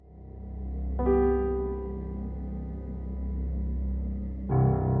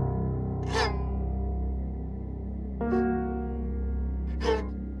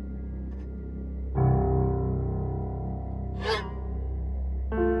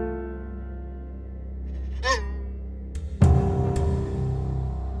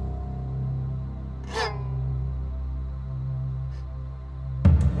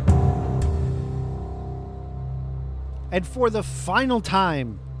And for the final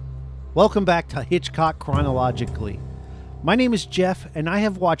time, welcome back to Hitchcock Chronologically. My name is Jeff, and I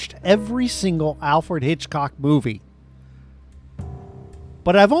have watched every single Alfred Hitchcock movie.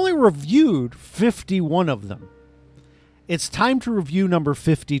 But I've only reviewed 51 of them. It's time to review number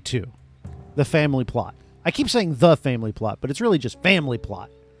 52, The Family Plot. I keep saying The Family Plot, but it's really just Family Plot.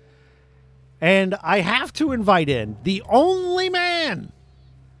 And I have to invite in the only man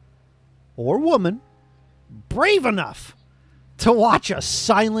or woman brave enough to watch a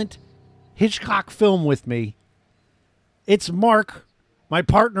silent Hitchcock film with me. It's Mark, my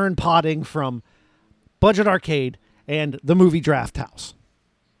partner in potting from Budget Arcade and the movie Draft House.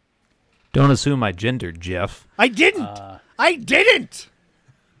 Don't assume my gender, Jeff. I didn't. I didn't.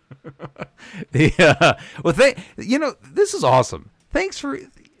 Yeah. Well, this is awesome. Thanks for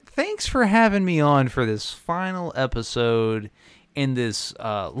having me on for this final episode in this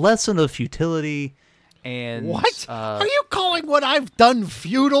lesson of futility. And what? Are you calling what I've done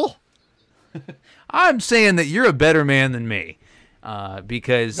futile? I'm saying that you're a better man than me,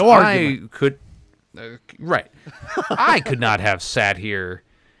 because no argument. I could not have sat here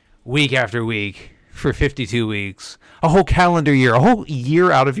week after week for 52 weeks, a whole calendar year, a whole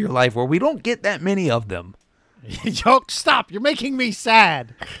year out of your life where we don't get that many of them. Yo, stop! You're making me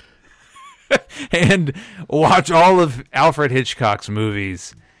sad. And watch all of Alfred Hitchcock's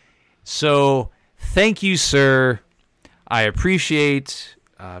movies. So, thank you, sir. I appreciate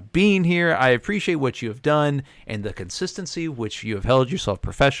being here. I appreciate what you have done and the consistency which you have held yourself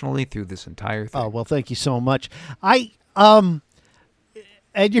professionally through this entire thing. Oh, well, thank you so much. And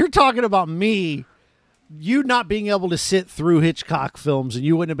you're talking about me, you not being able to sit through Hitchcock films, and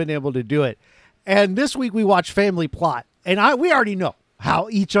you wouldn't have been able to do it. And this week we watched Family Plot, and we already know how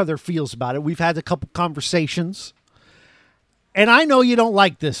each other feels about it. We've had a couple conversations, and I know you don't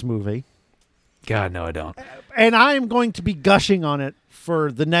like this movie. God, no, I don't. And I am going to be gushing on it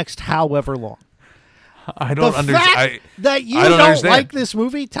for the next however long. I don't understand. The fact that you don't like this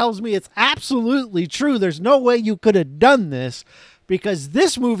movie tells me it's absolutely true. There's no way you could have done this, because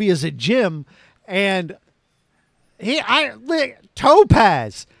this movie is a gem. And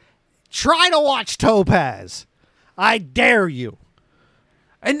Topaz, try to watch Topaz. I dare you.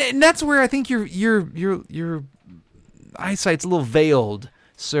 And that's where I think your eyesight's a little veiled,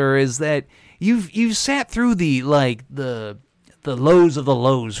 sir. Is that you've sat through the lows of the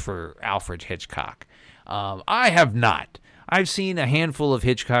lows for Alfred Hitchcock. I have not. I've seen a handful of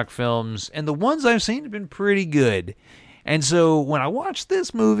Hitchcock films, and the ones I've seen have been pretty good. And so when I watched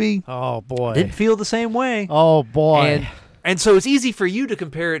this movie, oh boy, didn't feel the same way. Oh boy. And so it's easy for you to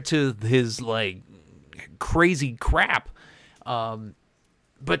compare it to his crazy crap.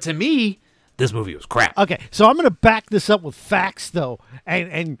 But to me, this movie was crap. Okay, so I'm going to back this up with facts, though,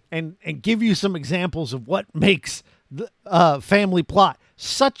 and give you some examples of what makes the Family Plot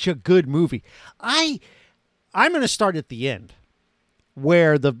such a good movie. I'm going to start at the end,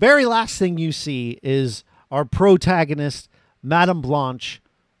 where the very last thing you see is our protagonist, Madame Blanche,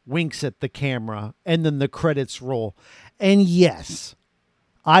 winks at the camera, and then the credits roll. And yes,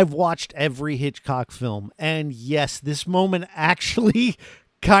 I've watched every Hitchcock film, and yes, this moment actually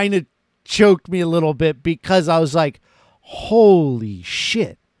kind of choked me a little bit, because I was like, holy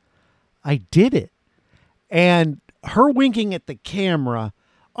shit, I did it. And her winking at the camera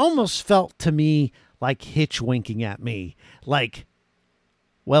almost felt to me like Hitch winking at me. Like,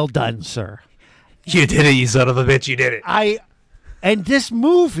 well done, sir. You did it, you son of a bitch, you did it. And this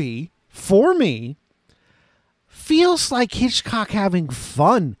movie, for me, feels like Hitchcock having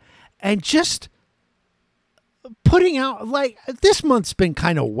fun and just putting out, this month's been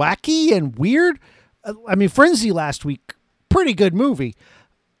kind of wacky and weird. I mean, Frenzy last week, pretty good movie.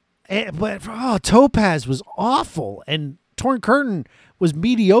 But Topaz was awful, and Torn Curtain was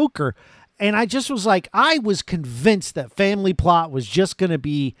mediocre. And I just was like, I was convinced that Family Plot was just going to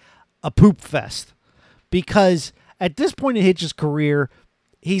be a poop fest, because at this point in Hitch's career,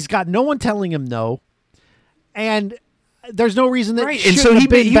 he's got no one telling him no, and there's no reason that right. And so he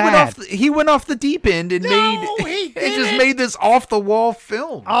went off the deep end and made this off the wall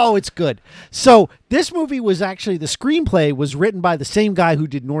film. Oh, it's good. So this movie was actually, the screenplay was written by the same guy who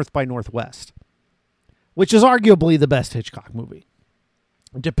did North by Northwest, which is arguably the best Hitchcock movie,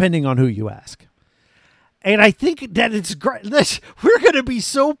 depending on who you ask. And I think that it's great. We're going to be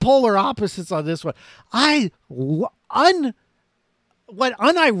so polar opposites on this one.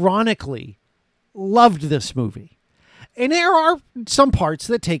 Unironically loved this movie. And there are some parts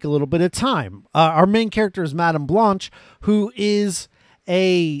that take a little bit of time. Our main character is Madame Blanche, who is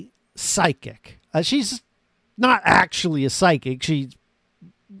a psychic. She's not actually a psychic. She's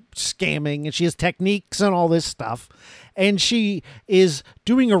scamming, and she has techniques and all this stuff. and she is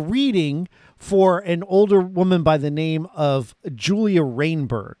doing a reading for an older woman by the name of Julia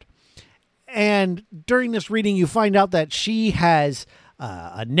Rainbird. And during this reading, you find out that she has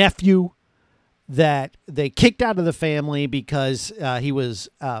a nephew that they kicked out of the family because he was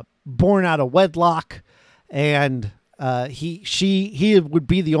born out of wedlock, and he would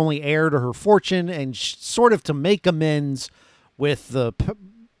be the only heir to her fortune, and sort of to make amends with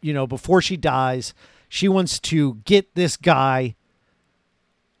before she dies, she wants to get this guy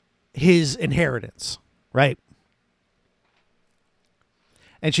his inheritance, right?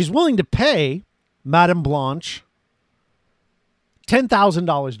 And she's willing to pay Madame Blanche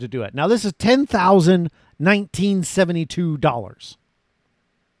 $10,000 to do it. Now, this is $10,1972. It's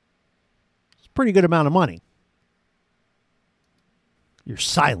a pretty good amount of money. You're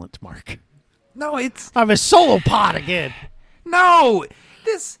silent, Mark. No, it's... I'm a solo pod again. No,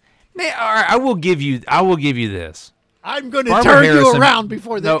 this... All right, I will give you this. I'm going to turn you around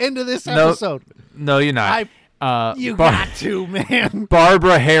before the end of this episode. No, you're not. You got to, man.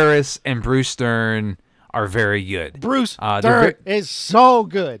 Barbara Harris and Bruce Dern are very good. Bruce Dern is so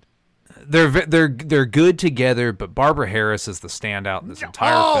good. They're good together, but Barbara Harris is the standout in this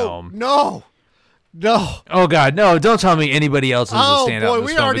entire film. No. Oh God, no! Don't tell me anybody else is the standout in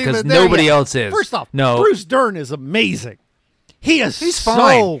this film because nobody else is. First off, no. Bruce Dern is amazing. He's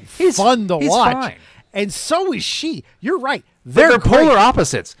fine. He's fun to watch. Fine. And so is she. You're right. They're polar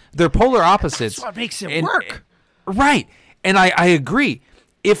opposites. They're polar opposites. That's what makes it work. Right. And I agree.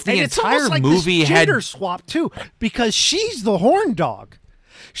 If the entire like movie this had gender swap too, because she's the horn dog.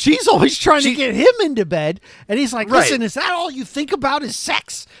 She's always trying to get him into bed, and he's like, "Listen, is that all you think about is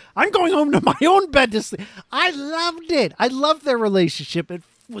sex? I'm going home to my own bed to sleep." I loved it. I loved their relationship. It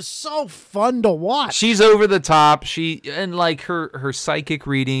was so fun to watch. She's over the top. And like her psychic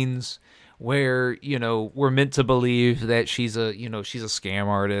readings, where we're meant to believe that she's a scam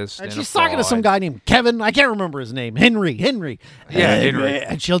artist, and she's talking to some guy named Kevin. I can't remember his name. Henry. Yeah, Henry.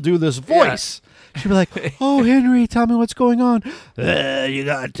 And she'll do this voice. Yeah. She'll be like, "Oh, Henry, tell me what's going on. You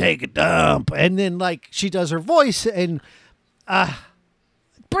gotta take a dump." And then like she does her voice, and and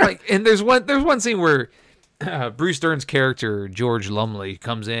there's one scene where Bruce Dern's character George Lumley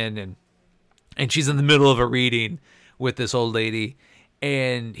comes in and she's in the middle of a reading with this old lady,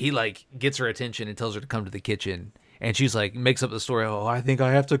 and he like gets her attention and tells her to come to the kitchen, and she's like makes up the story. "Oh, I think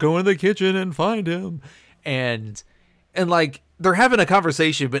I have to go in the kitchen and find him," and like they're having a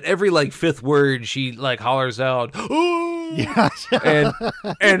conversation, but every like fifth word she like hollers out, "Oh!" Yeah,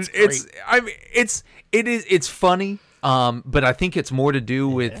 and it's funny, but I think it's more to do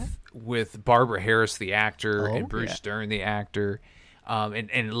with Barbara Harris the actor and Bruce Dern the actor,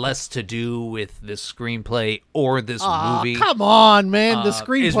 and less to do with this screenplay or this movie. Come on, man, the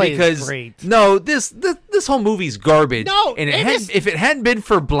screenplay is great. No, this whole movie's garbage. No, and if it hadn't been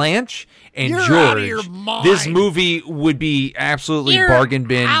for Blanche and You're George, out of your mind. this movie would be absolutely bargain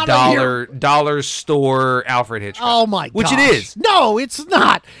bin, dollar store Alfred Hitchcock. Oh my god, which it is. No, it's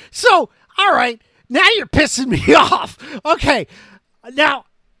not. So, all right, now you're pissing me off. Okay, now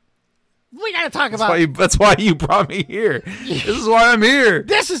we got to talk about. That's why you brought me here. This is why I'm here.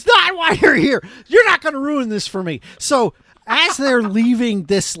 This is not why you're here. You're not going to ruin this for me. So, as they're leaving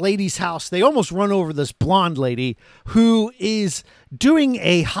this lady's house, they almost run over this blonde lady who is doing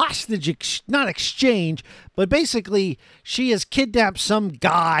a hostage, not exchange, but basically she has kidnapped some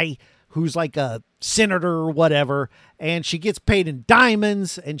guy who's like a senator or whatever, and she gets paid in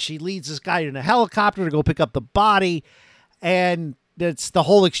diamonds, and she leads this guy in a helicopter to go pick up the body, and it's the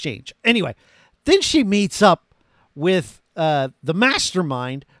whole exchange. Anyway, then she meets up with the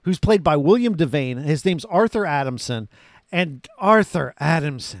mastermind, who's played by William Devane. His name's Arthur Adamson. And Arthur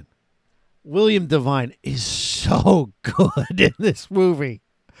Adamson, William Devine, is so good in this movie.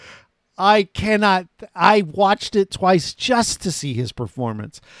 I watched it twice just to see his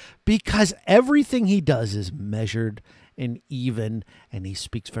performance, because everything he does is measured and even, and he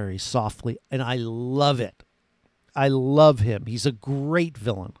speaks very softly, and I love it. I love him. He's a great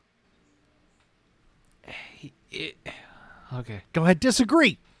villain. Okay. Go ahead,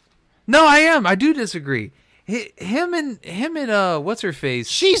 disagree. No, I do disagree. Him and what's her face?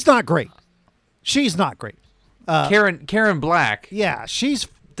 She's not great. Karen Black. Yeah, she's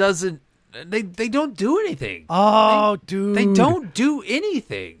doesn't. They don't do anything. Oh, dude, they don't do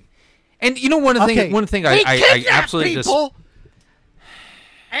anything. And you know one thing I absolutely people.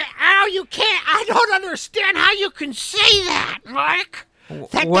 How you can't? I don't understand how you can say that, Mark.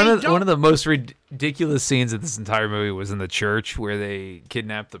 One of the most ridiculous scenes of this entire movie was in the church where they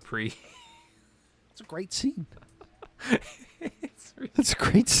kidnapped the priest. It's a great scene. It's a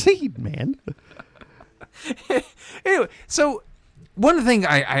great scene, man. Anyway, so one thing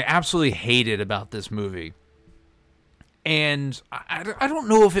I absolutely hated about this movie, and I don't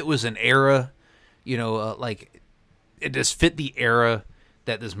know if it was an era, like it just fit the era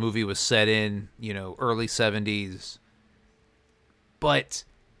that this movie was set in, early 70s. But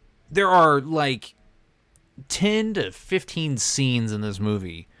there are like 10 to 15 scenes in this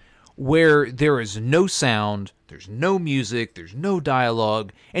movie where there is no sound, there's no music, there's no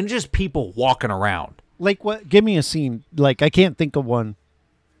dialogue, and just people walking around. Like what? Give me a scene. Like I can't think of one.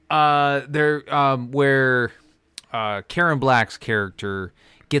 Where Karen Black's character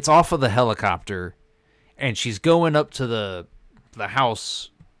gets off of the helicopter and she's going up to the house,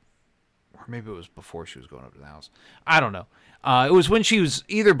 or maybe it was before she was going up to the house. I don't know. It was when she was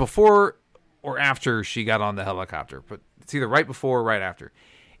either before or after she got on the helicopter, but it's either right before or right after.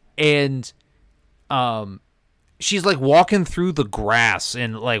 And she's like walking through the grass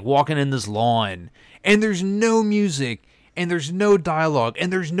and like walking in this lawn, and there's no music and there's no dialogue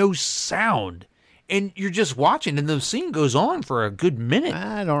and there's no sound, and you're just watching, and the scene goes on for a good minute.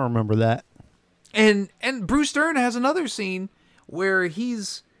 I don't remember that. And Bruce Dern has another scene where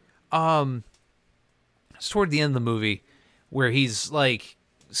he's it's toward the end of the movie where he's like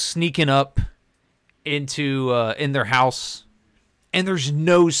sneaking up into in their house, and there's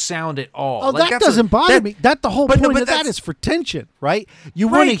no sound at all. Oh, like, that doesn't bother me. That the whole point of that is for tension, right? You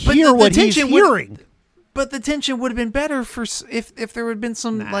want to hear what he's hearing. But the tension would have been better for if there would have been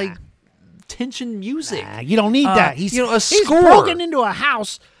some like tension music. You don't need that. He's broken into a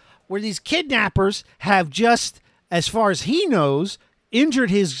house where these kidnappers have just, as far as he knows, injured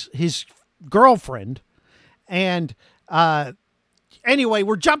his girlfriend. And anyway,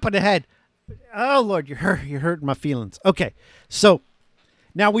 we're jumping ahead. Oh Lord, you're hurting my feelings. Okay, so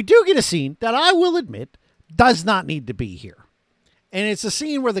now we do get a scene that I will admit does not need to be here. And it's a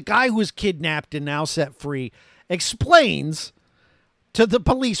scene where the guy who was kidnapped and now set free explains to the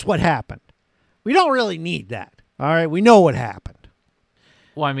police what happened. We don't really need that. All right, we know what happened.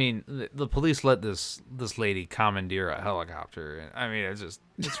 Well, I mean, the police let this lady commandeer a helicopter. I mean, it's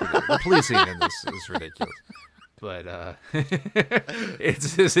ridiculous. The policing in this is ridiculous. But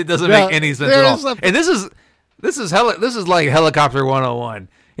it doesn't make any sense at all. And this is like helicopter 101.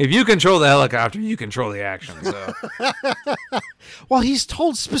 If you control the helicopter, you control the action. So, well, he's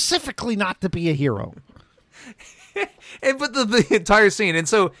told specifically not to be a hero. But the entire scene, and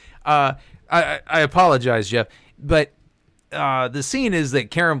so I apologize, Jeff, but the scene is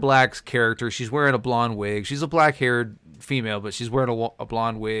that Karen Black's character, she's wearing a blonde wig. She's a black-haired female, but she's wearing a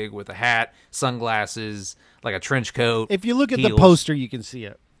blonde wig with a hat, sunglasses, like a trench coat. If you look at the poster, you can see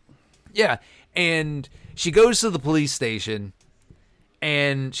it. Yeah, and she goes to the police station,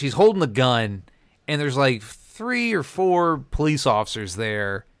 and she's holding a gun, and there's like 3 or 4 police officers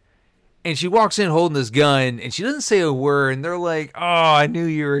there, and she walks in holding this gun, and she doesn't say a word, and they're like, "Oh, I knew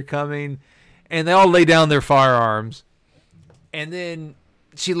you were coming," and they all lay down their firearms, and then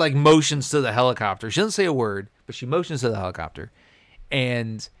she like motions to the helicopter. She doesn't say a word, but she motions to the helicopter,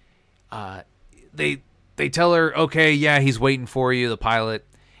 and they tell her, "Okay, yeah, he's waiting for you, the pilot."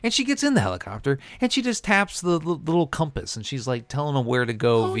 And she gets in the helicopter, and she just taps the little compass, and she's like telling them where to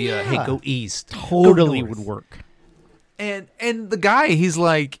go hey, go east. Totally would work. And the guy, he's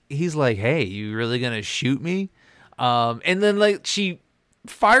like, "Hey, you really gonna shoot me?" And then like she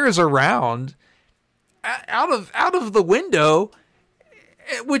fires around out of the window,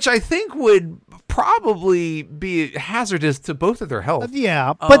 which I think would probably be hazardous to both of their health.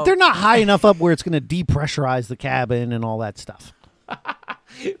 Yeah, but they're not high enough up where it's going to depressurize the cabin and all that stuff.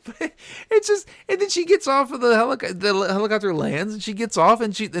 But it's just, and then she gets off of the helicopter lands, and she gets off,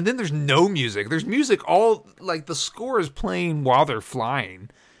 and then there's no music. There's music all like the score is playing while they're flying,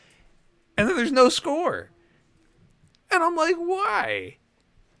 and then there's no score, and I'm like, why?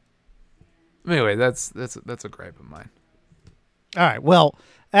 Anyway, that's a gripe of mine. All right. Well,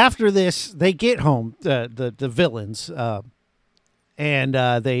 after this, they get home, the villains, and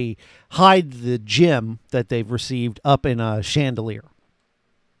they hide the gem that they've received up in a chandelier.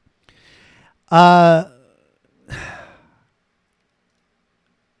 You're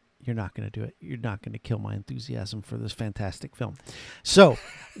not going to do it. You're not going to kill my enthusiasm for this fantastic film. So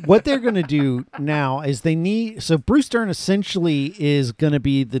what they're going to do now is Bruce Dern essentially is going to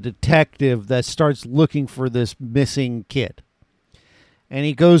be the detective that starts looking for this missing kid. And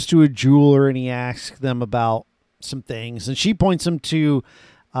he goes to a jeweler and he asks them about some things. And she points him to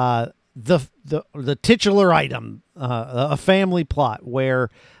the titular item, a family plot where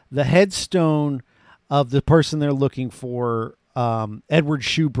the headstone of the person they're looking for, Edward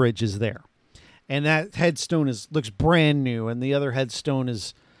Shoebridge, is there. And that headstone looks brand new, and the other headstone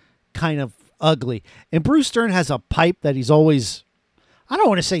is kind of ugly. And Bruce Dern has a pipe that he's always, I don't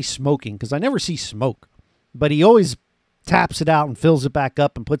want to say smoking because I never see smoke, but he always taps it out and fills it back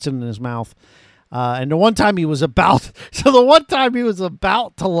up and puts it in his mouth. And the one time he was about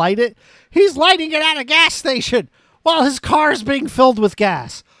to light it, he's lighting it at a gas station while his car is being filled with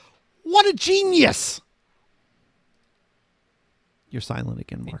gas. What a genius. You're silent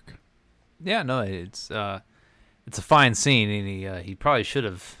again, Mark. Yeah, no, it's a fine scene, and he probably should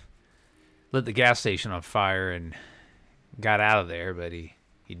have lit the gas station on fire and got out of there, but he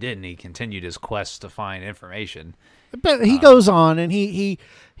didn't. He continued his quest to find information. But he goes on, and he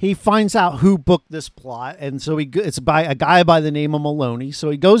finds out who booked this plot, and so it's by a guy by the name of Maloney. So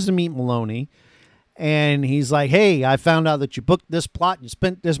he goes to meet Maloney, and he's like, "Hey, I found out that you booked this plot. And you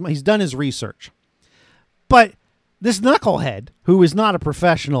spent this." He's done his research, but this knucklehead, who is not a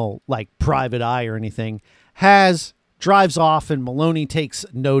professional like private eye or anything, drives off, and Maloney takes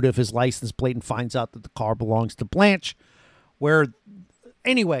note of his license plate and finds out that the car belongs to Blanche.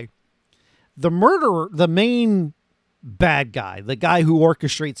 Anyway, the murderer, the main bad guy, the guy who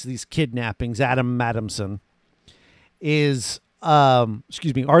orchestrates these kidnappings, Arthur Adamson,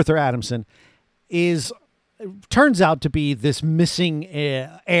 turns out to be this missing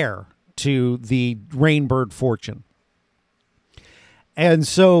heir to the Rainbird fortune. And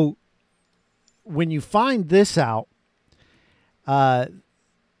so when you find this out,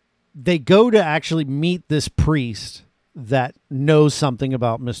 they go to actually meet this priest that knows something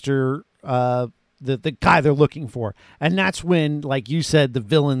about Mr. The guy they're looking for. And that's when, like you said, the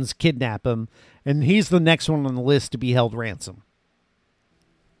villains kidnap him, and he's the next one on the list to be held ransom.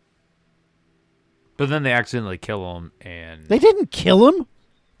 But then they accidentally kill him, and they didn't kill him.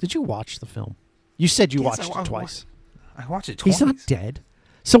 Did you watch the film? You said you watched it twice. I watched it twice. He's not dead.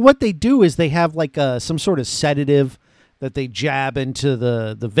 So what they do is they have like some sort of sedative that they jab into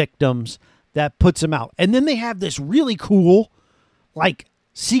the victims that puts them out. And then they have this really cool, like,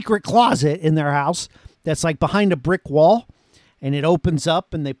 secret closet in their house that's like behind a brick wall, and it opens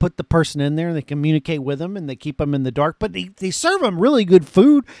up, and they put the person in there, and they communicate with them, and they keep them in the dark. But they serve them really good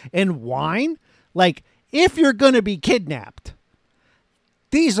food and wine. Like, if you're going to be kidnapped,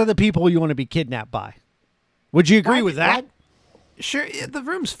 these are the people you want to be kidnapped by. Would you agree with that? Sure, yeah, the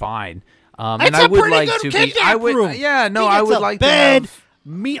room's fine. It's and I a would pretty like good to kidnap be. I would, room. yeah, no, He I gets would a like bed, to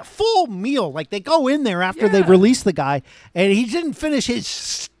have full meal. Like, they go in there after they release the guy, and he didn't finish his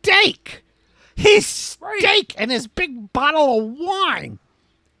steak. And his big bottle of wine.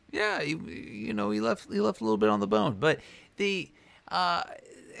 Yeah, he left a little bit on the bone, but the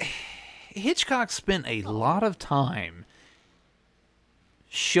Hitchcock spent a lot of time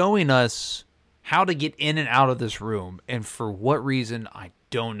showing us how to get in and out of this room, and for what reason, I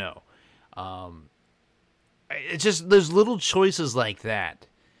don't know. It's just there's little choices like that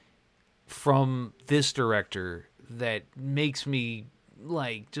from this director that makes me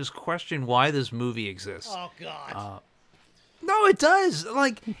like just question why this movie exists. Oh God. No, it does.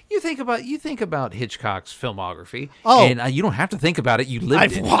 Like you think about Hitchcock's filmography, Oh. and you don't have to think about it. You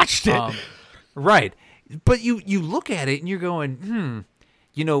lived it. I've watched it. Right. But you look at it and you're going,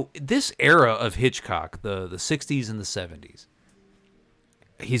 this era of Hitchcock, the 60s and the 70s,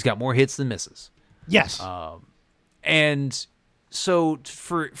 he's got more hits than misses. Yes. And so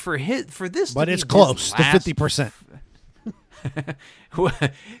for this, but to it's be close his to last- 50%. for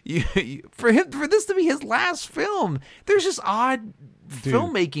this to be his last film, there's just odd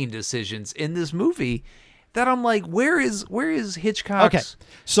filmmaking decisions in this movie that I'm like, where is Hitchcock's Okay,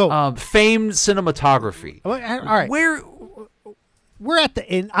 so famed cinematography? all right. We're at the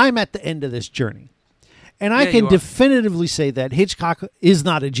end. I'm at the end of this journey. And I Yeah, can you are. definitively say that Hitchcock is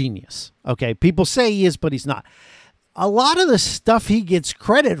not a genius. Okay. People say he is, but he's not. A lot of the stuff he gets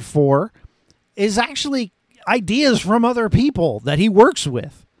credit for is actually ideas from other people that he works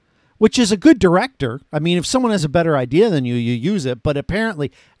with, which is a good director. I mean, if someone has a better idea than you use it. But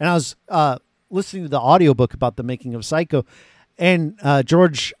apparently, and I was listening to the audiobook about the making of Psycho, and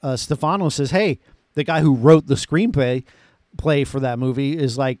George Stefano says, hey, the guy who wrote the screenplay for that movie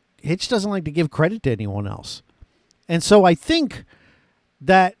is like, Hitch doesn't like to give credit to anyone else. And so I think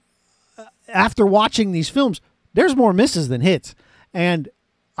that after watching these films, there's more misses than hits. And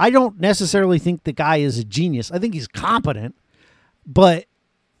I don't necessarily think the guy is a genius. I think he's competent, but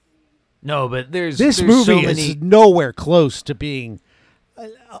no, but there's movie so many... is nowhere close to being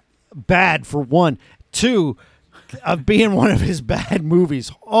bad for one. Two, of being one of his bad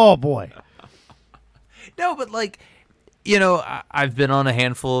movies. Oh boy. No, but like, I've been on a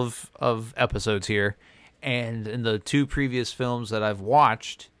handful of episodes here, and in the two previous films that I've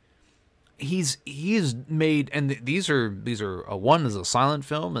watched, he is made, and these are one is a silent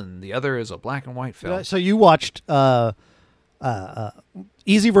film and the other is a black and white film. So you watched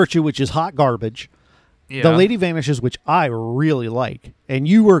Easy Virtue, which is hot garbage. Yeah. The Lady Vanishes, which I really like, and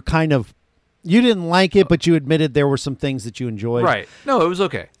you were you didn't like it, but you admitted there were some things that you enjoyed. Right. No, it was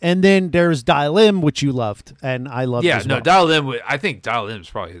okay. And then there's Dial M, which you loved, and I loved as well. Dial M. I think Dial M is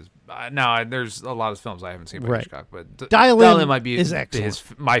probably his. Now, there's a lot of films I haven't seen by Right. Hitchcock, but Dial M might be is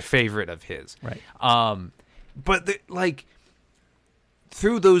excellent. my favorite of his. Right. But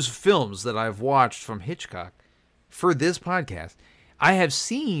through those films that I've watched from Hitchcock for this podcast, I have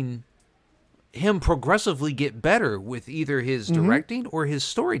seen him progressively get better with either his directing or his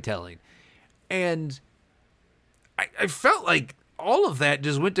storytelling. And I felt like all of that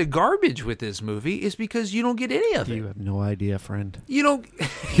just went to garbage with this movie is because you don't get any of it. You have no idea, friend. You don't.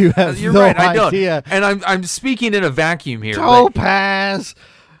 You have You're no right. I don't. idea. And I'm speaking in a vacuum here. but Topaz.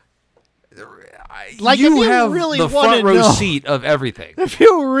 you if you have really the wanna front row know- seat of everything. If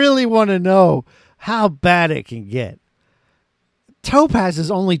you really want to know how bad it can get, Topaz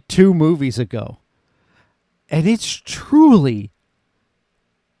is only 2 movies ago. And it's truly,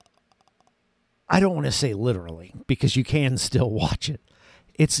 I don't want to say literally, because you can still watch it.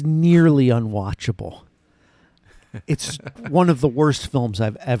 It's nearly unwatchable. It's one of the worst films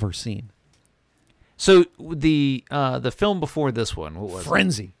I've ever seen. So the film before this one, what was it?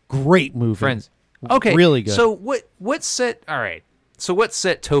 Frenzy. Great movie. Frenzy. Okay, Really good. So what set? All right. So what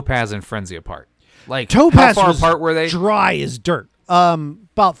set Topaz and Frenzy apart? Like Topaz how far was apart were they? dry as dirt.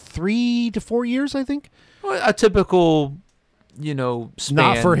 About 3 to 4 years, I think. Well, a typical, span.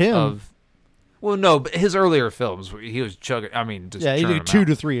 Not for him. Well, no, but his earlier films, he was chugging. I mean, just Yeah, he churning did them 2 out.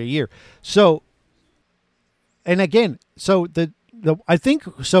 to 3 a year. So, and again, so I think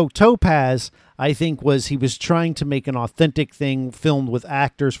so. Topaz, I think, he was trying to make an authentic thing filmed with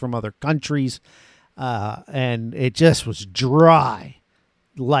actors from other countries, and it just was dry,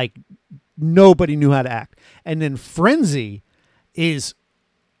 like nobody knew how to act. And then Frenzy is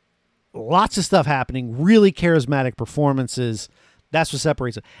lots of stuff happening, really charismatic performances. That's what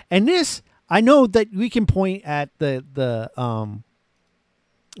separates it. And this, I know that we can point at the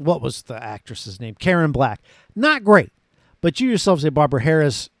what was the actress's name? Karen Black. Not great. But you yourself say Barbara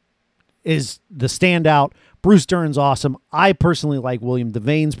Harris is the standout. Bruce Dern's awesome. I personally like William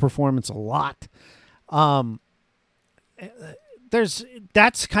Devane's performance a lot.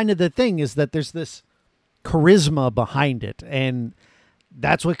 That's kind of the thing, is that there's this charisma behind it, and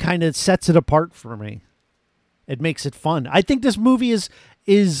that's what kind of sets it apart for me. It makes it fun. I think this movie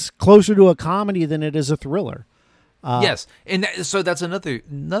is closer to a comedy than it is a thriller. Yes, and so that's another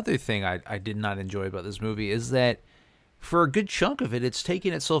thing I did not enjoy about this movie is that for a good chunk of it, it's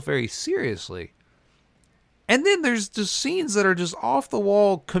taking itself very seriously, and then there's just scenes that are just off the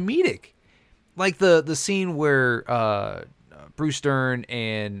wall comedic, like the scene where Bruce Dern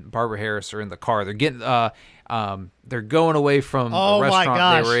and Barbara Harris are in the car. They're getting they're going away from Oh, the my restaurant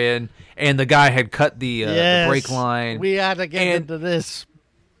gosh. they were in, and the guy had cut the brake line. We had to get And- into this.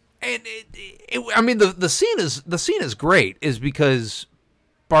 And I mean, the scene is great, is because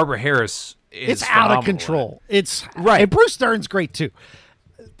Barbara Harris is It's out of phenomenal in it. control. It's Right. And Bruce Dern's great too.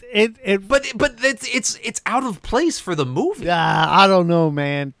 But it's out of place for the movie. I don't know,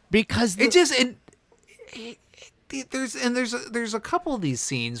 man, because there's a couple of these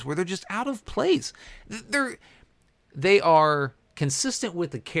scenes where they're just out of place. They are consistent with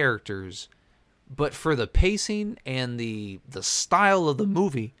the characters, but for the pacing and the style of the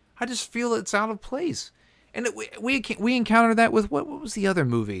movie, I just feel it's out of place. And we encountered that with what was the other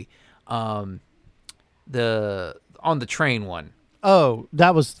movie, the on the train one. oh,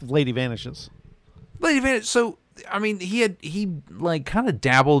 that was Lady Vanishes. Lady Vanishes. So I mean, he like kind of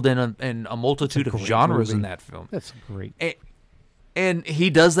dabbled in a multitude of great genres movie. in that film. That's great. And he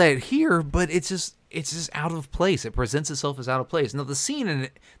does that here, but it's just out of place. It presents itself as out of place. Now the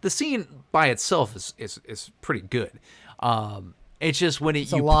scene by itself is pretty good. It's just when a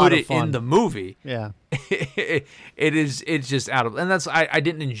you lot put of it fun. in the movie, Yeah. it's just out of, and that's I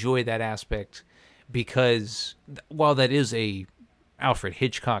didn't enjoy that aspect, because while that is a Alfred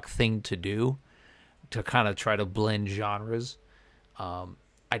Hitchcock thing to do, to kind of try to blend genres,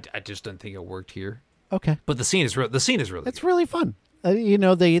 I just don't think it worked here. Okay. But the scene is really It's really fun.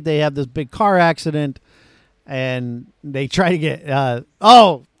 They have this big car accident, and they try to get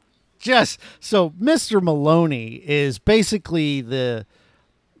so Mr. Maloney is basically the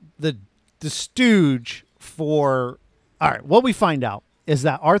stooge for. All right, what we find out is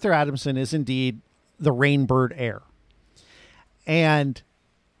that Arthur Adamson is indeed the Rainbird heir, and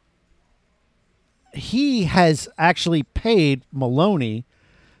he has actually paid Maloney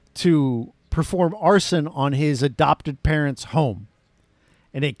to perform arson on his adopted parents' home.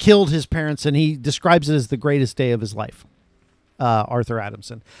 And it killed his parents, and he describes it as the greatest day of his life, Arthur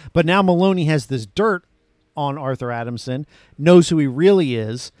Adamson. But now Maloney has this dirt on Arthur Adamson, knows who he really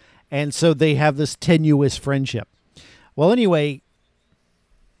is, and so they have this tenuous friendship. Well, anyway,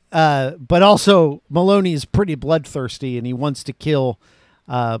 but also Maloney is pretty bloodthirsty, and he wants to kill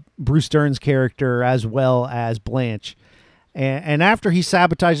Bruce Dern's character as well as Blanche. And after he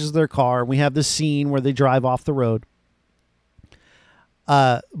sabotages their car, we have this scene where they drive off the road.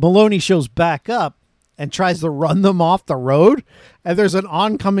 Maloney shows back up and tries to run them off the road, and there's an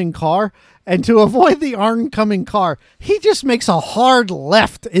oncoming car, and to avoid the oncoming car, he just makes a hard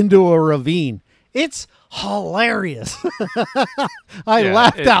left into a ravine. It's hilarious. I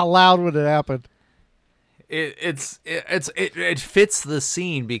laughed out loud when it happened. It fits the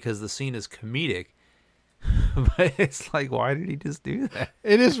scene because the scene is comedic. But it's like, why did he just do that?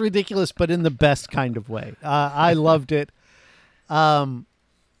 It is ridiculous, but in the best kind of way. I loved it. And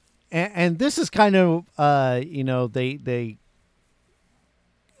this is kind of, they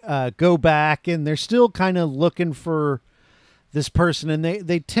go back and they're still kind of looking for this person. And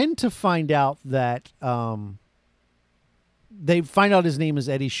they tend to find out that they find out his name is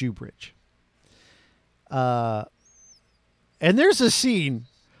Eddie Shoebridge. And there's a scene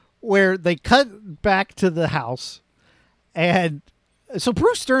where they cut back to the house, and so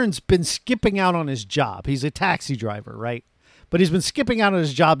Bruce Dern's been skipping out on his job. He's a taxi driver, right? But he's been skipping out on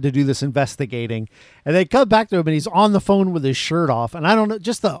his job to do this investigating, and they cut back to him, and he's on the phone with his shirt off. And I don't know,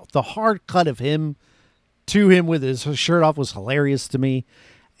 just the hard cut of him to him with his shirt off was hilarious to me.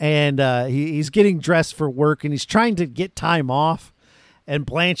 And he's getting dressed for work, and he's trying to get time off. And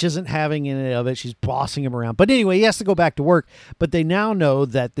Blanche isn't having any of it. She's bossing him around. But anyway, he has to go back to work. But they now know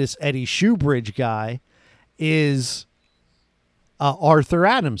that this Eddie Shoebridge guy is Arthur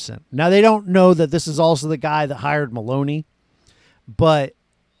Adamson. Now, they don't know that this is also the guy that hired Maloney. But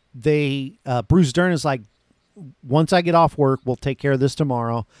Bruce Dern is like, once I get off work, we'll take care of this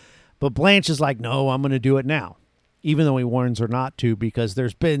tomorrow. But Blanche is like, no, I'm going to do it now. Even though he warns her not to, because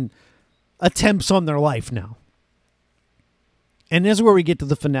there's been attempts on their life now. And this is where we get to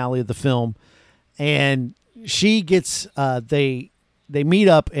the finale of the film. And she gets, they meet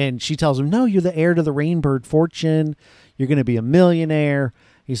up, and she tells him, no, you're the heir to the Rainbird fortune. You're going to be a millionaire.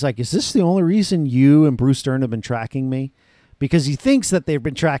 He's like, is this the only reason you and Bruce Dern have been tracking me? Because he thinks that they've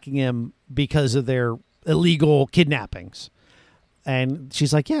been tracking him because of their illegal kidnappings. And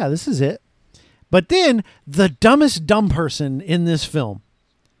she's like, yeah, this is it. But then the dumbest dumb person in this film,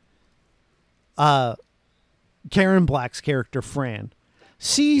 Karen Black's character, Fran,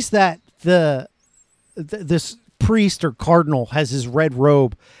 sees that this priest or cardinal has his red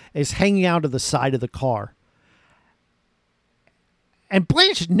robe, is hanging out of the side of the car. And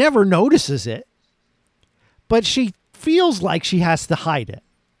Blanche never notices it, but she feels like she has to hide it.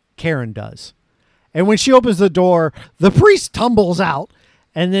 Karen does. And when she opens the door, the priest tumbles out,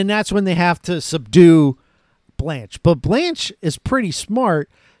 and then that's when they have to subdue Blanche. But Blanche is pretty smart.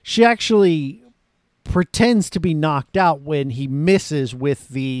 She actually pretends to be knocked out when he misses with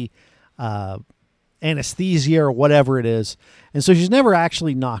the anesthesia or whatever it is. And so she's never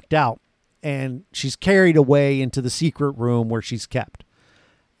actually knocked out. And she's carried away into the secret room where she's kept.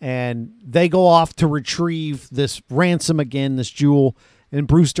 And they go off to retrieve this ransom again, this jewel. And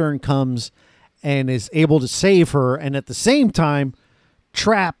Bruce Dern comes and is able to save her. And at the same time,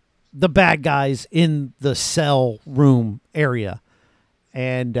 trap the bad guys in the cell room area.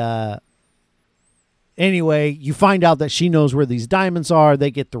 And anyway, you find out that she knows where these diamonds are.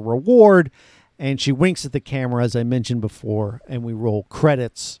 They get the reward. And she winks at the camera, as I mentioned before. And we roll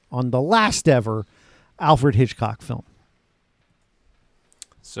credits on the last ever Alfred Hitchcock film.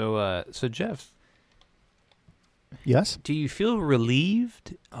 So Jeff. Yes? Do you feel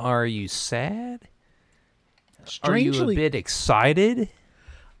relieved? Are you sad? Strangely, are you a bit excited?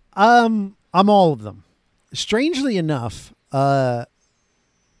 I'm all of them. Strangely enough, I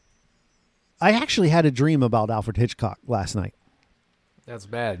actually had a dream about Alfred Hitchcock last night. That's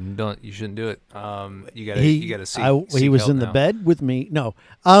bad. You shouldn't do it. You gotta see. He was in the bed with me. No.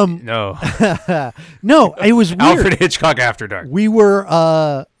 No. No, it was weird. Alfred Hitchcock After Dark. We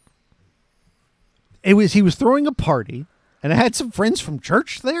were he was throwing a party, and I had some friends from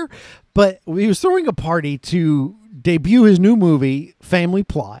church there, but he was throwing a party to debut his new movie, Family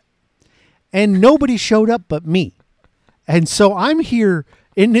Plot, and nobody showed up but me. And so I'm here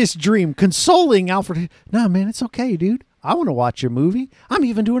in this dream consoling Alfred. No, man, it's okay, dude. I want to watch your movie. I'm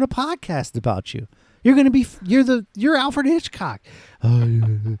even doing a podcast about you. You're Alfred Hitchcock.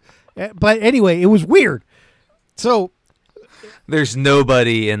 But anyway, it was weird. So There's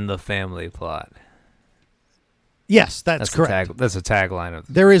nobody in the family plot. Yes, that's correct. That's a tagline of.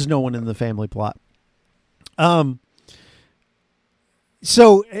 There is no one in the family plot.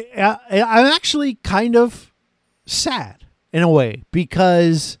 So I'm actually kind of sad in a way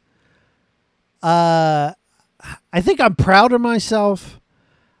because I think I'm proud of myself.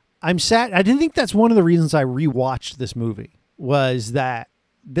 I'm sad. I didn't think that's one of the reasons I rewatched this movie was that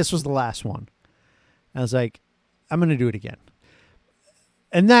this was the last one. I was like, I'm going to do it again.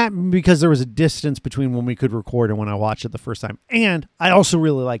 And that because there was a distance between when we could record and when I watched it the first time. And I also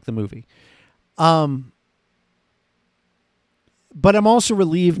really like the movie. But I'm also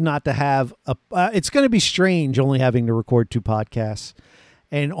relieved not to have it's going to be strange only having to record 2 podcasts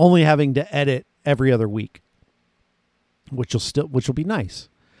and only having to edit every other week, which will be nice.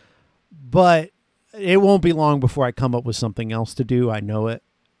 But it won't be long before I come up with something else to do. I know it.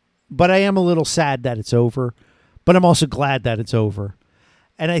 But I am a little sad that it's over, but I'm also glad that it's over.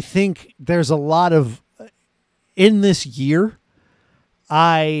 And I think there's a lot of in this year,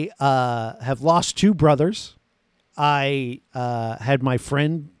 I have lost 2 brothers. I had my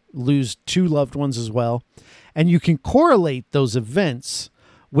friend lose 2 loved ones as well. And you can correlate those events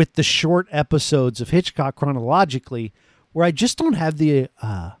with the short episodes of Hitchcock chronologically, where I just don't have the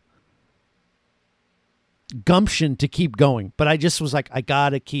gumption to keep going. But I just was like, I got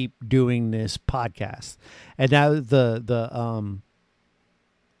to keep doing this podcast. And now the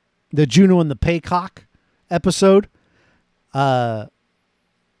Juno and the Paycock episode,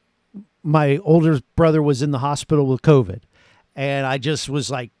 my older brother was in the hospital with COVID, and I just was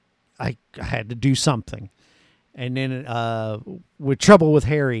like, I had to do something. And then with Trouble with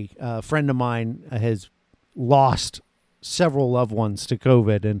Harry, a friend of mine has lost several loved ones to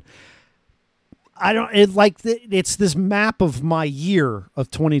COVID, and it's this map of my year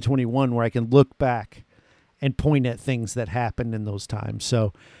of 2021 where I can look back and point at things that happened in those times.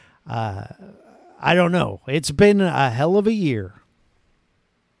 So I don't know. It's been a hell of a year.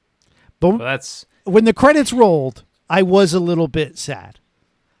 But when the credits rolled, I was a little bit sad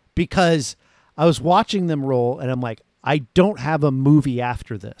because I was watching them roll and I'm like, I don't have a movie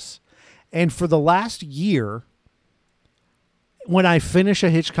after this. And for the last year, when I finish a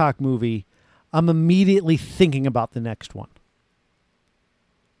Hitchcock movie, I'm immediately thinking about the next one.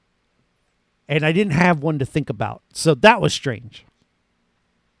 And I didn't have one to think about. So that was strange.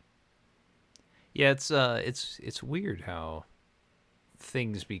 Yeah, it's weird how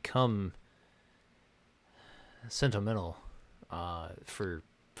things become sentimental for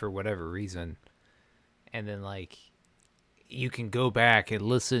whatever reason, and then like you can go back and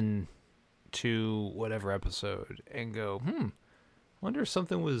listen to whatever episode and go, wonder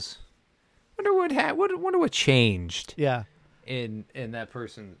what changed, yeah, in that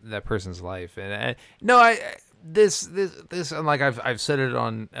person's life. And this and like I've said it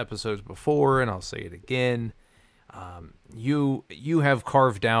on episodes before, and I'll say it again. You have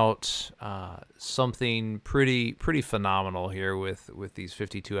carved out something pretty phenomenal here with these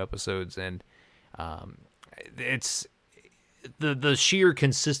 52 episodes, and it's the sheer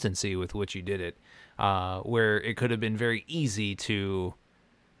consistency with which you did it, where it could have been very easy to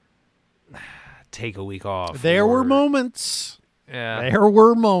take a week off. There were moments. Yeah. There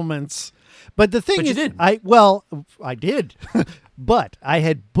were moments. But the thing is, you did. I did, but I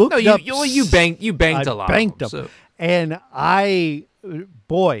had booked up. You banked a lot. Banked them, so. And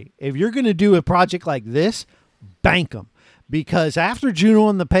if you're going to do a project like this, bank them, because after Juno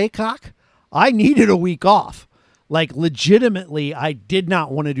and the Paycock, I needed a week off. Like legitimately, I did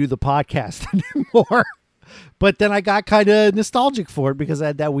not want to do the podcast anymore. But then I got kind of nostalgic for it because I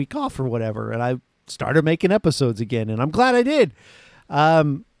had that week off or whatever, and I started making episodes again, and I'm glad I did.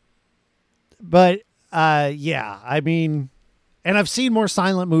 But yeah, I mean, and I've seen more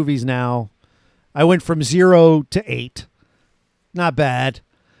silent movies now. I went from 0 to 8. Not bad.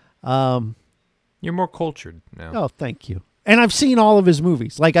 You're more cultured now. Oh, thank you. And I've seen all of his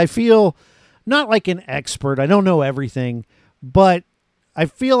movies. Like, I feel not like an expert. I don't know everything, but I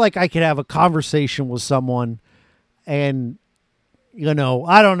feel like I could have a conversation with someone and,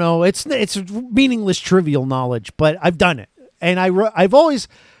 I don't know. It's meaningless, trivial knowledge, but I've done it. And I've always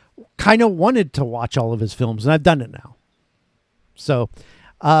kind of wanted to watch all of his films, and I've done it now. So,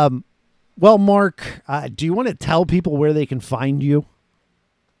 well, Mark, do you want to tell people where they can find you?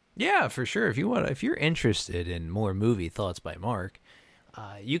 Yeah, for sure. If you're interested in more movie thoughts by Mark,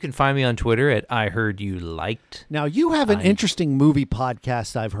 you can find me on Twitter at I Heard You Liked. Now, you have an interesting movie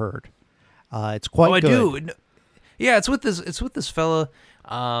podcast, I've heard. It's quite good. I do. Yeah, it's with this fella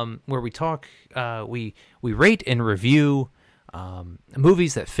where we talk. We rate and review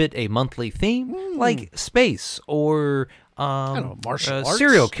movies that fit a monthly theme, like space or I don't know, martial arts?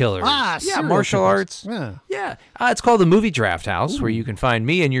 serial killers. Ah, yeah, serial martial killers. arts. Yeah. Yeah, it's called the Movie Draft House, where you can find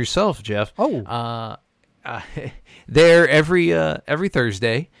me and yourself, Jeff. Oh. There every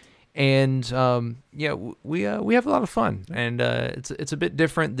Thursday, and we have a lot of fun, and it's a bit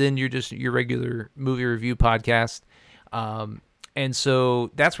different than your regular movie review podcast. And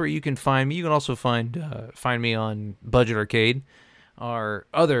so that's where you can find me. You can also find me on Budget Arcade, our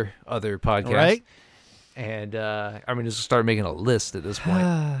other podcast. Right. And I'm gonna just start making a list at this point.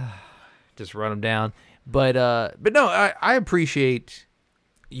 Just run them down. But no, I appreciate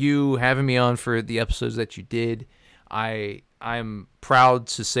you having me on for the episodes that you did. I'm proud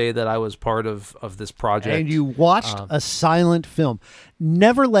to say that I was part of this project. And you watched a silent film.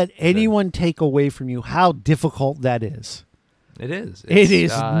 Never let anyone take away from you how difficult that is. It is. It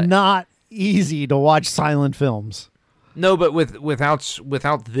is not easy to watch silent films. No, but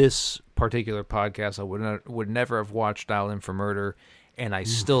without this particular podcast, I would never have watched Dial In for Murder, and I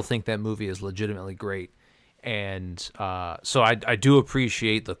still think that movie is legitimately great. And so I do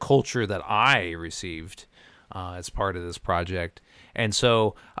appreciate the culture that I received as part of this project. And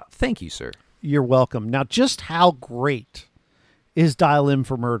so thank you, sir. You're welcome. Now, just how great is Dial In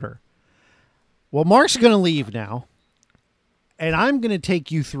for Murder? Well, Mark's going to leave now, and I'm going to take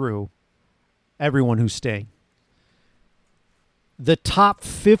you through, everyone who's staying, the top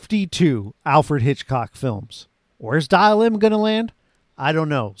 52 Alfred Hitchcock films. Where's Dial In going to land? I don't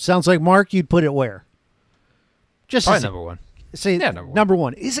know. Sounds like, Mark, you'd put it where? Just probably number one. Say number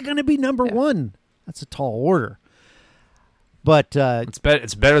one. Is it going to be number one? That's a tall order. But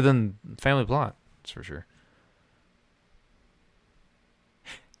it's better than Family Plot. That's for sure.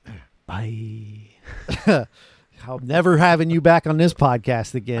 Bye. I'm never having you back on this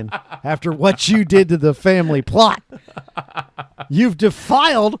podcast again after what you did to the Family Plot. You've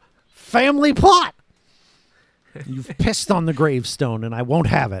defiled Family Plot. You've pissed on the gravestone, and I won't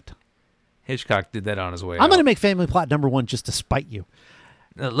have it. Hitchcock did that on his way I'm out. going to make Family Plot number one just to spite you.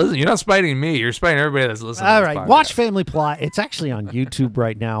 Now, listen, you're not spiting me. You're spiting everybody that's listening All to this right, podcast. watch Family Plot. It's actually on YouTube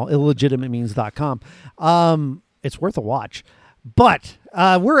right now, illegitimatemeans.com. It's worth a watch. But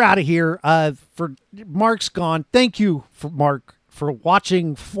we're out of here. For Mark's gone. Thank you, Mark, for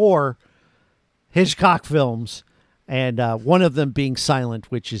watching 4 Hitchcock films, and one of them being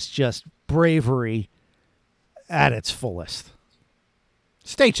silent, which is just bravery at its fullest.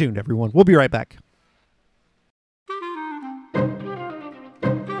 Stay tuned, everyone. We'll be right back.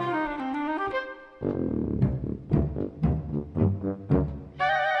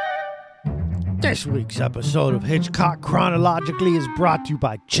 This week's episode of Hitchcock Chronologically is brought to you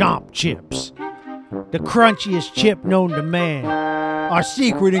by Chomp Chips, the crunchiest chip known to man. Our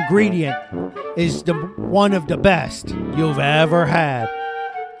secret ingredient is one of the best you've ever had.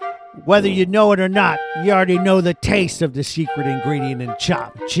 Whether you know it or not, you already know the taste of the secret ingredient in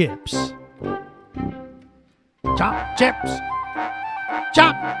Chomp Chips. Chomp Chips.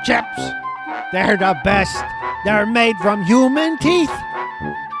 Chomp Chips. They're the best. They're made from human teeth.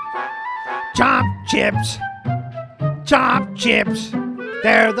 Chomp Chips. Chomp Chips.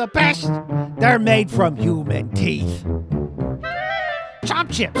 They're the best. They're made from human teeth.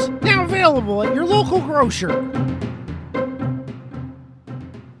 Chomp Chips, now available at your local grocer.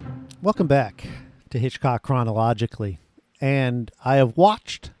 Welcome back to Hitchcock Chronologically. And I have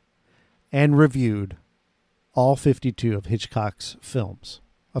watched and reviewed all 52 of Hitchcock's films.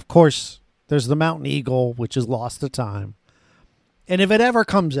 Of course, there's The Mountain Eagle, which is lost to time. And if it ever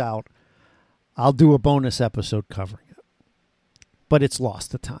comes out, I'll do a bonus episode covering it. But it's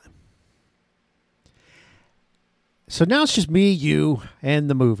lost to time. So now it's just me, you, and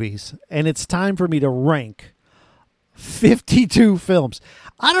the movies. And it's time for me to rank 52 films.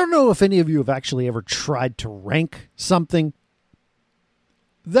 I don't know if any of you have actually ever tried to rank something.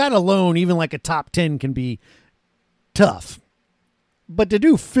 That alone, even like a top 10, can be tough. But to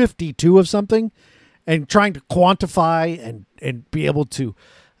do 52 of something and trying to quantify and be able to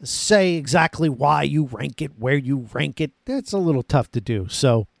say exactly why you rank it, where you rank it, it's a little tough to do.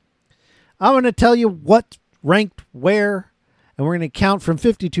 So I'm going to tell you what ranked where, and we're going to count from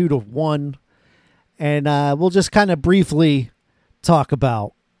 52 to 1. And we'll just kind of briefly talk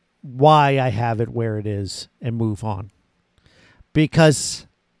about why I have it where it is and move on. Because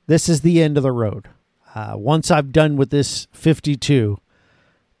this is the end of the road. Once I'm done with this 52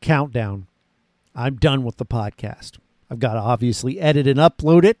 countdown, I'm done with the podcast. I've got to obviously edit and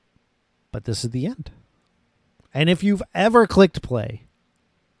upload it, but this is the end. And if you've ever clicked play,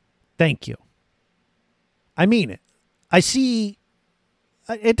 thank you. I mean it. I see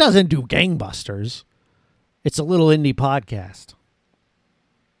it doesn't do gangbusters, It's a little indie podcast.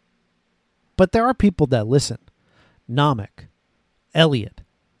 But there are people that listen. Namek, Elliot,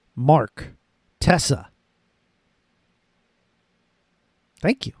 Mark, Tessa.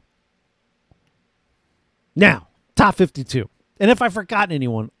 Thank you. Now, top 52. And if I've forgotten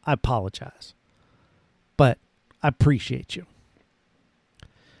anyone, I apologize. But I appreciate you.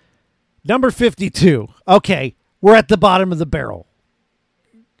 Number 52. Okay, we're at the bottom of the barrel.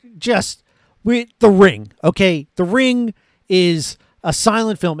 The Ring. Okay, The Ring is a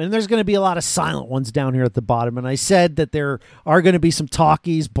silent film, and there's going to be a lot of silent ones down here at the bottom. And I said that there are going to be some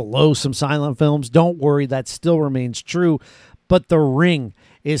talkies below some silent films. Don't worry, that still remains true. But The Ring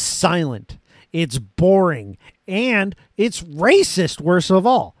is silent. It's boring, and it's racist, worst of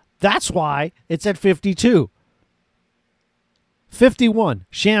all. That's why it's at 52. 51,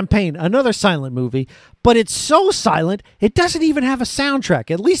 Champagne, another silent movie, but it's so silent, it doesn't even have a soundtrack,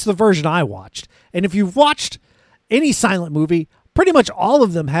 at least the version I watched. And if you've watched any silent movie, pretty much all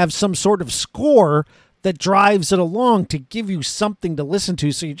of them have some sort of score that drives it along to give you something to listen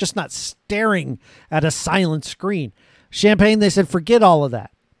to, so you're just not staring at a silent screen. Champagne, they said, forget all of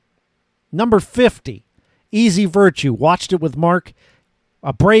that. Number 50, Easy Virtue. Watched it with Mark.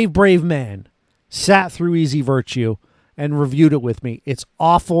 A brave, brave man sat through Easy Virtue and reviewed it with me. It's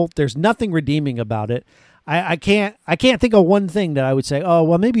awful. There's nothing redeeming about it. I can't think of one thing that I would say, oh,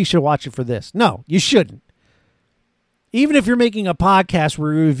 well, maybe you should watch it for this. No, you shouldn't. Even if you're making a podcast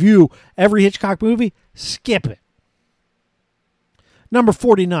where you review every Hitchcock movie, skip it. Number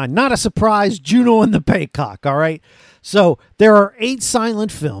 49, not a surprise, Juno and the Paycock, all right? So there are 8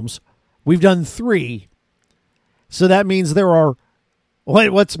 silent films. We've done 3. So that means there are,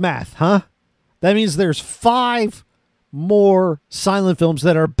 what's math, huh? That means there's 5 more silent films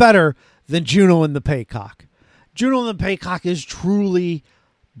that are better than Juno and the Paycock. Juno and the Paycock is truly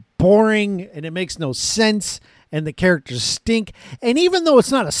boring, and it makes no sense, and the characters stink. And even though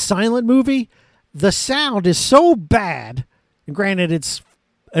it's not a silent movie, the sound is so bad, and granted it's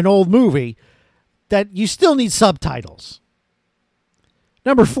an old movie, that you still need subtitles.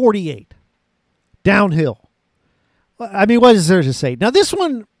 Number 48, Downhill. I mean, what is there to say? Now, this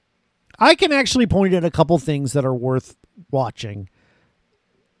one, I can actually point at a couple things that are worth watching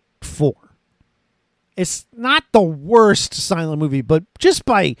for. It's not the worst silent movie, but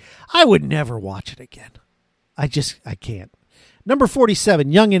I would never watch it again. I can't. Number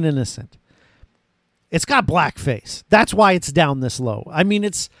 47, Young and Innocent. It's got blackface. That's why it's down this low. I mean,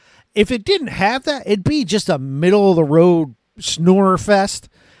 if it didn't have that, it'd be just a middle-of-the-road snore fest.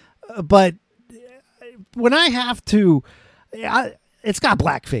 But when I have to, it's got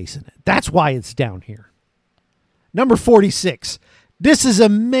blackface in it. That's why it's down here. Number 46. This is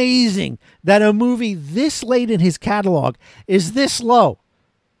amazing that a movie this late in his catalog is this low.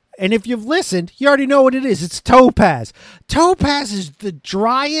 And if you've listened, you already know what it is. It's Topaz. Topaz is the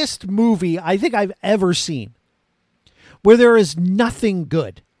driest movie I think I've ever seen, where there is nothing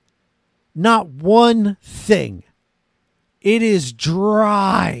good. Not one thing. It is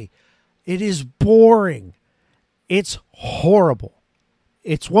dry. It is boring. It's horrible.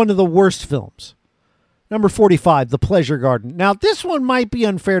 It's one of the worst films. Number 45, The Pleasure Garden. Now, this one might be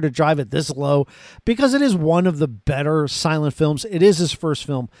unfair to drive it this low because it is one of the better silent films. It is his first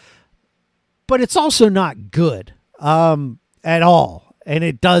film, but it's also not good at all, and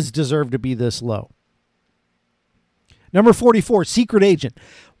it does deserve to be this low. Number 44, Secret Agent.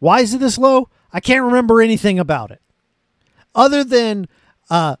 Why is it this low? I can't remember anything about it other than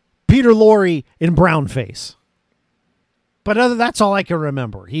Peter Lorre in brownface. But that's all I can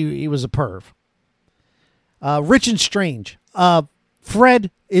remember. He was a perv. Rich and Strange.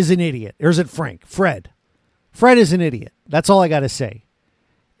 Fred is an idiot. Or is it Frank? Fred. Fred is an idiot. That's all I got to say.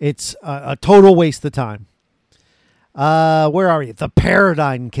 It's a total waste of time. Where are you? The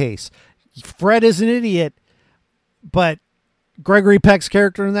Paradigm Case. Fred is an idiot, but Gregory Peck's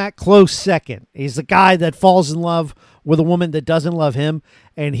character in that, close second. He's the guy that falls in love with a woman that doesn't love him,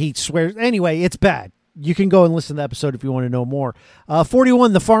 and he swears. Anyway, it's bad. You can go and listen to the episode if you want to know more.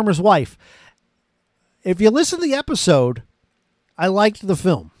 41, The Farmer's Wife. If you listen to the episode, I liked the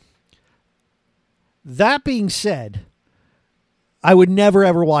film. That being said, I would never,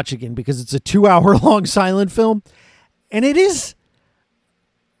 ever watch again because it's a 2-hour-long silent film. And it is,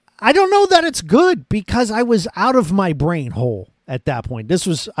 I don't know that it's good because I was out of my brain hole at that point.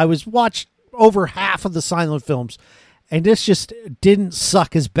 I was watched over half of the silent films, and this just didn't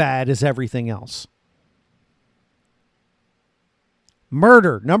suck as bad as everything else.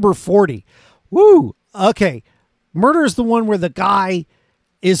 Murder, number 40. Woo! Okay, Murder is the one where the guy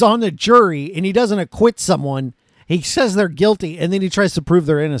is on the jury and he doesn't acquit someone. He says they're guilty and then he tries to prove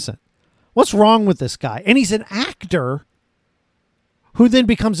they're innocent. What's wrong with this guy? And he's an actor who then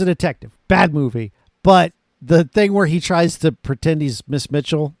becomes a detective. Bad movie. But the thing where he tries to pretend he's Miss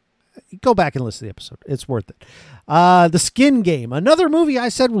Mitchell, go back and listen to the episode. It's worth it. The Skin Game, another movie I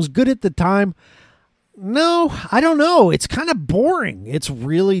said was good at the time. No, I don't know. It's kind of boring. It's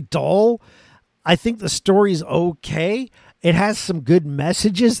really dull. I think the story's okay. It has some good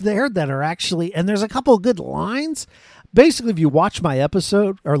messages there that are actually, and there's a couple of good lines. Basically, if you watch my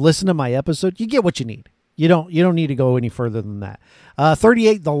episode or listen to my episode, you get what you need. You don't need to go any further than that.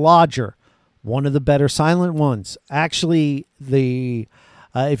 38, The Lodger, one of the better silent ones. Actually,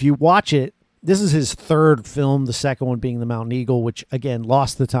 if you watch it, this is his third film, the second one being The Mountain Eagle, which, again,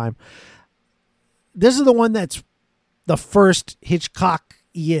 lost the time. This is the one that's the first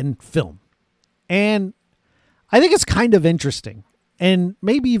Hitchcockian film. And I think it's kind of interesting and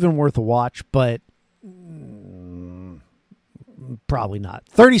maybe even worth a watch, but probably not.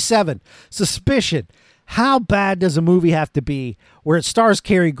 37, Suspicion. How bad does a movie have to be where it stars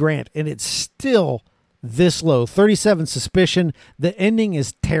Cary Grant and it's still this low? 37, Suspicion. The ending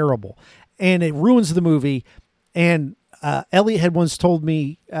is terrible and it ruins the movie. And Elliot had once told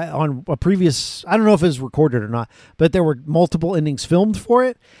me on a previous, I don't know if it was recorded or not, but there were multiple endings filmed for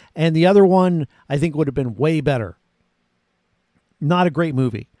it. And the other one, I think, would have been way better. Not a great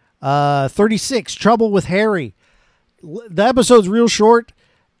movie. 36, Trouble with Harry. The episode's real short.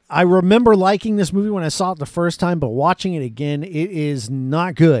 I remember liking this movie when I saw it the first time, but watching it again, it is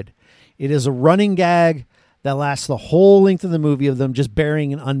not good. It is a running gag that lasts the whole length of the movie of them just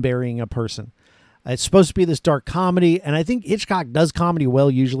burying and unburying a person. It's supposed to be this dark comedy, and I think Hitchcock does comedy well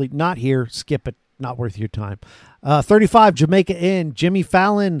usually. Not here. Skip it. Not worth your time. 35, Jamaica Inn. Jimmy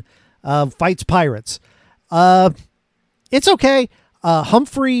Fallon fights pirates. It's okay.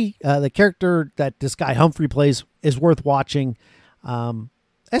 Humphrey, the character that this guy Humphrey plays, is worth watching.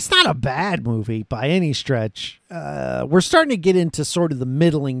 It's not a bad movie by any stretch. We're starting to get into sort of the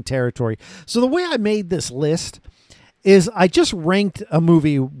middling territory. So the way I made this list is I just ranked a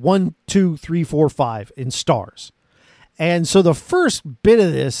movie 1, 2, 3, 4, 5 in stars. And so the first bit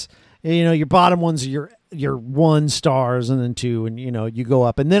of this, your bottom ones are your 1 stars and then 2, and you go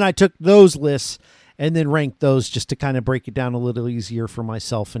up. And then I took those lists and then ranked those just to kind of break it down a little easier for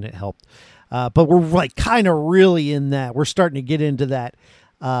myself, and it helped. But we're like kind of really in that. We're starting to get into that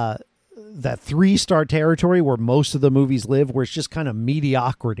 3-star territory where most of the movies live, where it's just kind of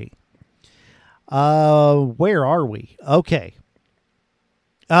mediocrity. Where are we? Okay.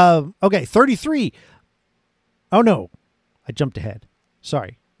 33. Oh no, I jumped ahead.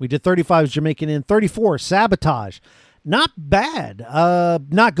 Sorry. We did 35 Jamaican Inn. 34, Sabotage. Not bad.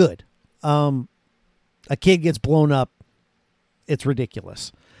 Not good. A kid gets blown up. It's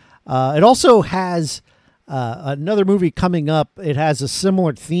ridiculous. It also has another movie coming up. It has a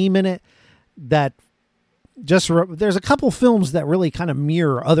similar theme in it that there's a couple films that really kind of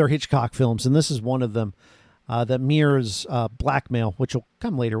mirror other Hitchcock films, and this is one of them that mirrors Blackmail, which will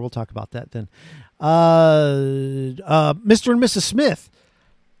come later. We'll talk about that then. Mr. and Mrs. Smith,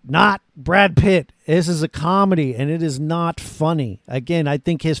 not Brad Pitt. This is a comedy, and it is not funny. Again, I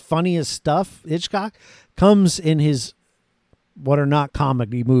think his funniest stuff, Hitchcock, comes in his what are not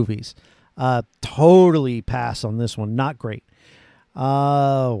comedy movies. Totally pass on this one. Not great.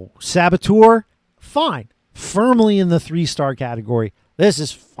 Saboteur, fine. Firmly in the 3-star category. This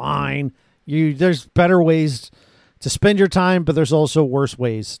is fine. There's better ways to spend your time, but there's also worse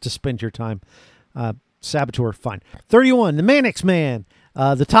ways to spend your time. Saboteur, fine. 31, The Mannix Man,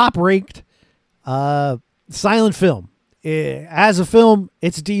 the top ranked silent film. As a film,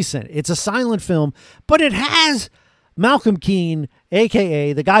 it's decent. It's a silent film, but it has Malcolm Keane,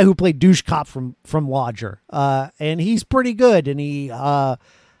 a.k.a. the guy who played Douche Cop from Lodger. And he's pretty good, and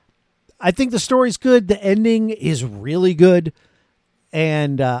I think the story's good. The ending is really good,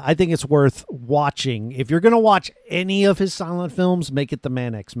 and I think it's worth watching. If you're going to watch any of his silent films, make it The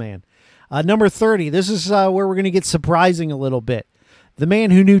Mannix Man. Number 30, this is where we're going to get surprising a little bit. The Man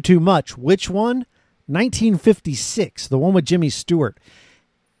Who Knew Too Much. Which one? 1956, the one with Jimmy Stewart.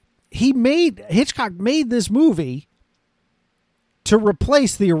 Hitchcock made this movie to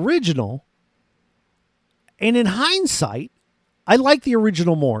replace the original, and in hindsight, I like the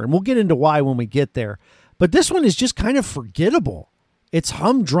original more, and we'll get into why when we get there. But this one is just kind of forgettable. It's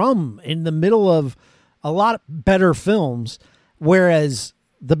humdrum in the middle of a lot better films, whereas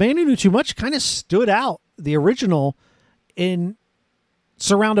The Man Who Knew Too Much kind of stood out, the original, in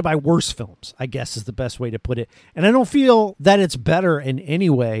surrounded by worse films, I guess is the best way to put it. And I don't feel that it's better in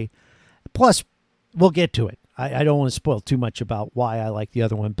any way. Plus, we'll get to it. I don't want to spoil too much about why I like the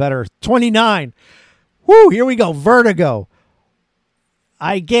other one better. 29. Woo, here we go. Vertigo.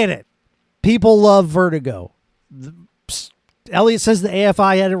 I get it. People love Vertigo. Elliot says the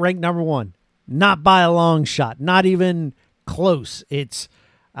AFI had it ranked number 1. Not by a long shot. Not even close. It's,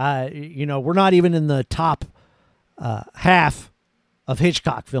 we're not even in the top half of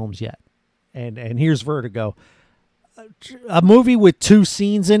Hitchcock films yet. And here's Vertigo. A movie with 2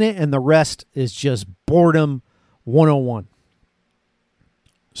 scenes in it, and the rest is just boredom 101.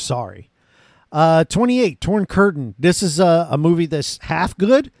 Sorry. 28, Torn Curtain. This is a movie that's half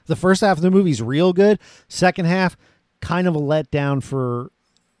good. The first half of the movie is real good. Second half, kind of a letdown for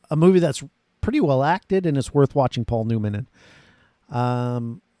a movie that's pretty well acted, and it's worth watching Paul Newman in.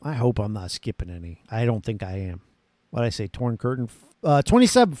 I hope I'm not skipping any. I don't think I am. What I say, Torn Curtain.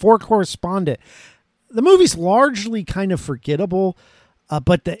 27, For Correspondent. The movie's largely kind of forgettable,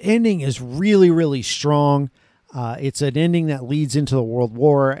 but the ending is really, really strong. It's an ending that leads into the World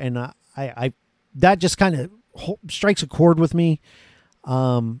War, and I that just kind of strikes a chord with me.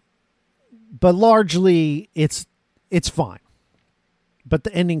 But largely, it's fine. But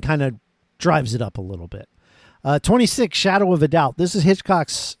the ending kind of drives it up a little bit. 26, Shadow of a Doubt. This is Hitchcock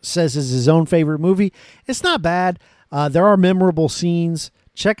says is his own favorite movie. It's not bad. There are memorable scenes.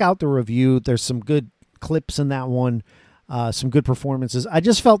 Check out the review. There's some good clips in that one. Some good performances. I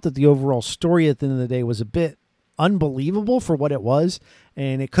just felt that the overall story at the end of the day was a bit unbelievable for what it was,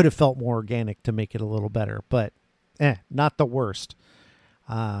 and it could have felt more organic to make it a little better, but not the worst.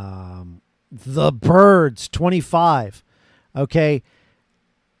 The Birds, 25. Okay.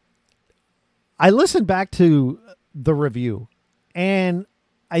 I listened back to the review, and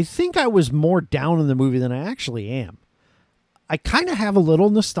I think I was more down on the movie than I actually am. I kind of have a little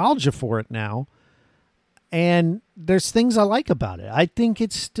nostalgia for it now, and there's things I like about it. I think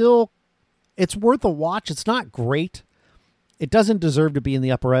it's worth a watch. It's not great. It doesn't deserve to be in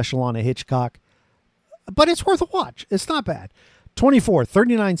the upper echelon of Hitchcock, but it's worth a watch. It's not bad. 24,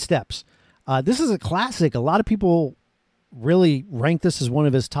 39 Steps. This is a classic. A lot of people really rank this as one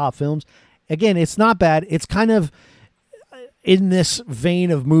of his top films. Again, it's not bad. It's kind of in this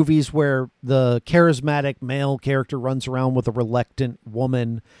vein of movies where the charismatic male character runs around with a reluctant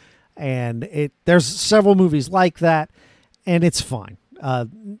woman, and there's several movies like that, and it's fine.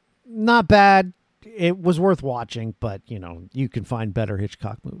 Not bad. It was worth watching, but you can find better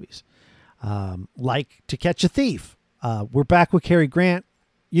Hitchcock movies. Like To Catch a Thief. We're back with Cary Grant.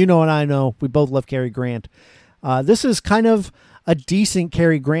 And I know we both love Cary Grant. This is kind of a decent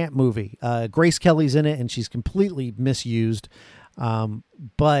Cary Grant movie. Grace Kelly's in it, and she's completely misused.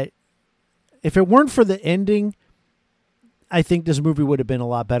 But if it weren't for the ending, I think this movie would have been a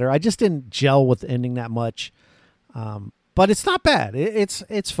lot better. I just didn't gel with the ending that much. But it's not bad.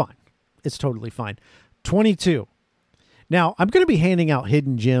 It's fine. It's totally fine. 22. Now, I'm going to be handing out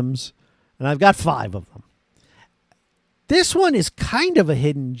hidden gems, and I've got 5 of them. This one is kind of a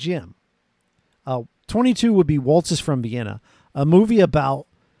hidden gem. 22 would be Waltzes from Vienna, a movie about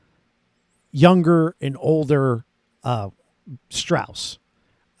younger and older Strauss.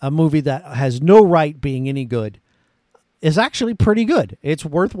 A movie that has no right being any good. Is actually pretty good. It's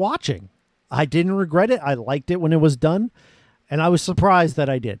worth watching. I didn't regret it. I liked it when it was done. And I was surprised that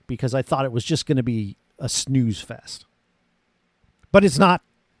I did, because I thought it was just going to be a snooze fest. But it's not.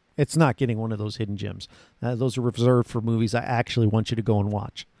 It's not getting one of those hidden gems. Those are reserved for movies I actually want you to go and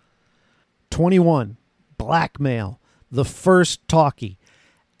watch. 21, Blackmail, the first talkie.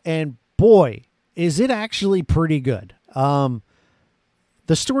 And boy, is it actually pretty good. The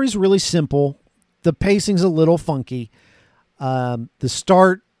story's really simple. The pacing's a little funky. The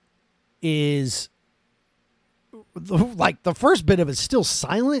start is like the first bit of it's still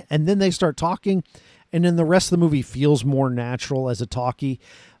silent, and then they start talking, and then the rest of the movie feels more natural as a talkie.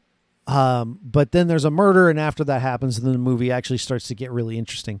 But then there's a murder, and after that happens, then the movie actually starts to get really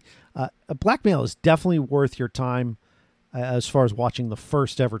interesting. Blackmail is definitely worth your time as far as watching the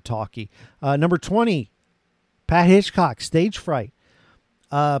first ever talkie. Number 20, Pat Hitchcock, Stage Fright.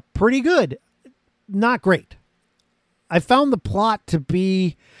 Pretty good. Not great. I found the plot to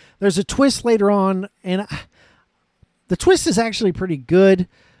be, there's a twist later on, and the twist is actually pretty good,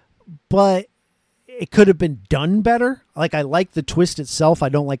 but it could have been done better. Like, I like the twist itself. I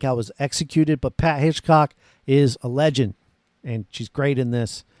don't like how it was executed, but Pat Hitchcock is a legend, and she's great in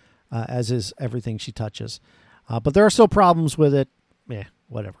this, as is everything she touches. But there are still problems with it.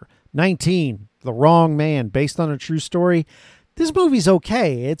 Whatever. 19, The Wrong Man, based on a true story. This movie's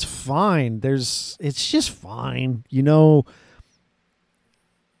okay. It's fine. It's just fine.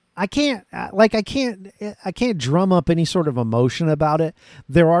 I can't drum up any sort of emotion about it.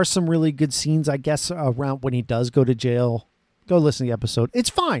 There are some really good scenes, I guess, around when he does go to jail. Go listen to the episode. It's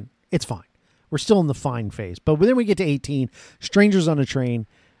fine. It's fine. We're still in the fine phase. But then we get to 18, Strangers on a Train.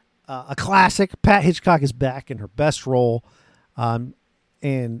 a classic. Pat Hitchcock is back in her best role.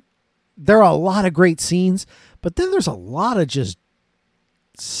 And there are a lot of great scenes, but then there's a lot of just,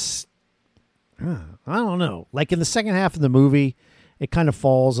 I don't know. Like in the second half of the movie, it kind of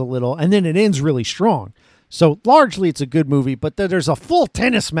falls a little, and then it ends really strong. So largely it's a good movie, but there's a full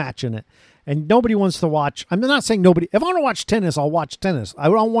tennis match in it, and nobody wants to watch. I'm not saying nobody. If I want to watch tennis, I'll watch tennis. I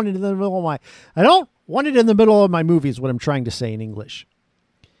don't want it in the middle of my. I don't want it in the middle of my movie. Is what I'm trying to say in English.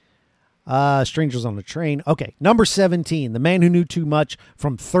 Strangers on the Train. Okay, number 17, The Man Who Knew Too Much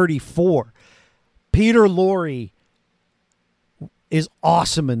from 34. Peter Lorre is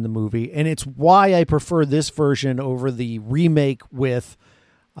awesome in the movie, and it's why I prefer this version over the remake with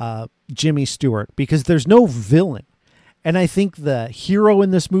Jimmy Stewart, because there's no villain. And I think the hero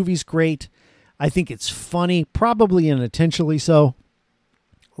in this movie is great. I think it's funny, probably unintentionally so.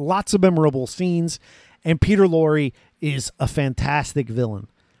 Lots of memorable scenes, and Peter Lorre is a fantastic villain.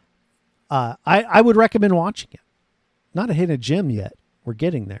 I would recommend watching it. Not a hidden gem yet. We're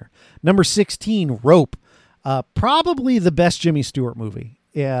getting there. Number 16, Rope. Probably the best Jimmy Stewart movie.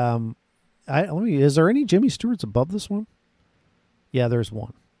 Is there any Jimmy Stewarts above this one? Yeah, there's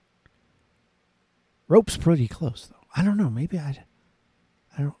one. Rope's pretty close, though. I don't know. Maybe I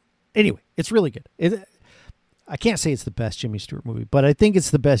don't. Anyway, it's really good. I can't say it's the best Jimmy Stewart movie, but I think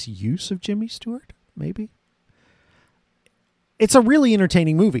it's the best use of Jimmy Stewart, maybe. It's a really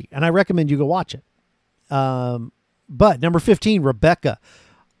entertaining movie, and I recommend you go watch it. But number 15, Rebecca.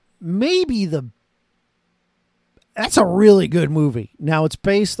 That's a really good movie. Now, it's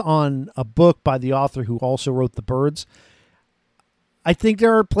based on a book by the author who also wrote The Birds. I think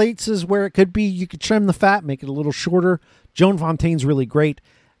there are places where it could be, you could trim the fat, make it a little shorter. Joan Fontaine's really great,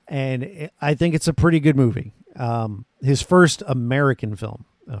 and I think it's a pretty good movie. His first American film,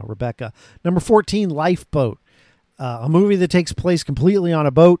 Rebecca. Number 14, Lifeboat. A movie that takes place completely on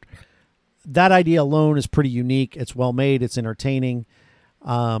a boat. That idea alone is pretty unique. It's well made. It's entertaining.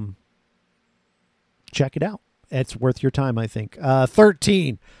 Check it out. It's worth your time, I think.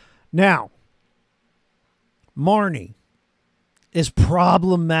 13. Now, Marnie is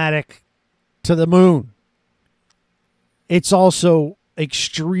problematic to the moon. It's also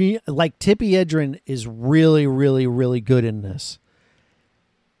extreme. Like, Tippi Hedren is really, really, really good in this.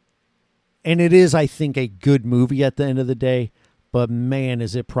 And it is, I think, a good movie at the end of the day. But man,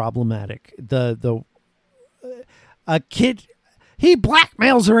 is it problematic. A kid, he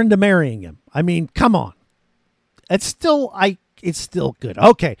blackmails her into marrying him. I mean, come on. It's still good.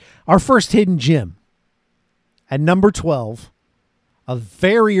 Okay, our first hidden gem. At number 12, a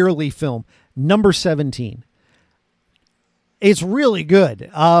very early film, number 17. It's really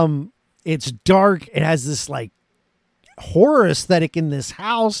good. It's dark. It has this like horror aesthetic in this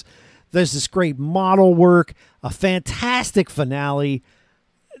house. There's this great model work, a fantastic finale.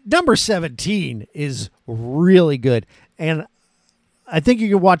 Number 17 is really good. And I think you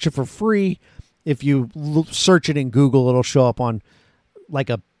can watch it for free. If you search it in Google, it'll show up on like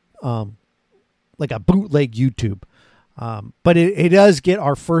a bootleg YouTube. But it does get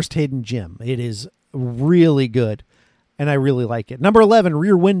our first hidden gem. It is really good, and I really like it. Number 11,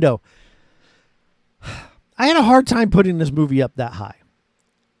 Rear Window. I had a hard time putting this movie up that high.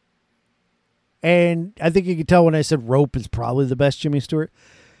 And I think you could tell when I said Rope is probably the best Jimmy Stewart.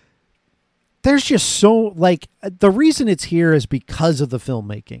 There's just so, like, the reason it's here is because of the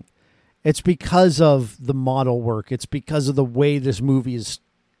filmmaking. It's because of the model work. It's because of the way this movie is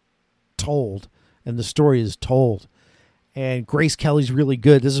told and the story is told. And Grace Kelly's really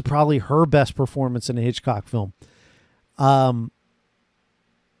good. This is probably her best performance in a Hitchcock film. I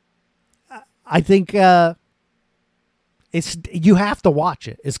think you have to watch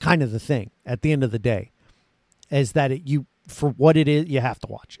it. It's kind of the thing at the end of the day, is that for what it is, you have to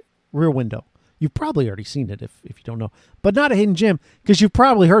watch it. Rear Window. You've probably already seen it if you don't know, but not a hidden gem because you've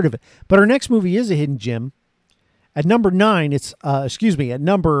probably heard of it. But our next movie is a hidden gem. At number 9, at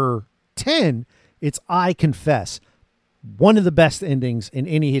number 10, it's I Confess. One of the best endings in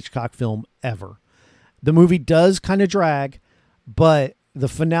any Hitchcock film ever. The movie does kind of drag, but the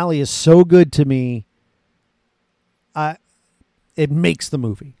finale is so good to me. It makes the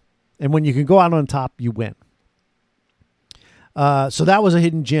movie. And when you can go out on top, you win. So that was a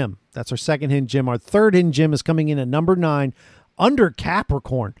hidden gem. That's our second hidden gem. Our third hidden gem is coming in at number 9, Under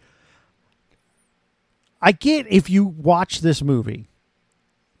Capricorn. I get if you watch this movie,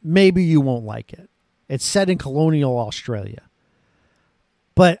 maybe you won't like it. It's set in colonial Australia.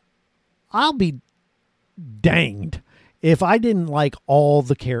 But I'll be danged if I didn't like all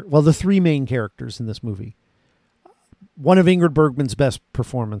the the three main characters in this movie. One of Ingrid Bergman's best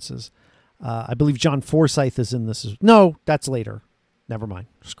performances. I believe John Forsythe is in this. No, that's later. never mind.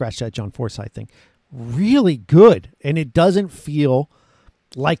 Scratch that John Forsythe thing. Really good. And it doesn't feel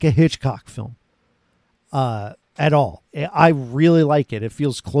like a Hitchcock film at all. I really like it. It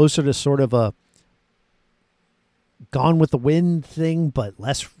feels closer to sort of a Gone with the Wind thing, but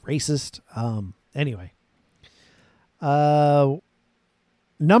less racist. Anyway.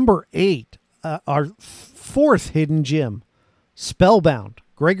 Number 8, our fourth hidden gem, Spellbound.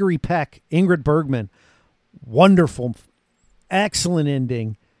 Gregory Peck, Ingrid Bergman. Wonderful, excellent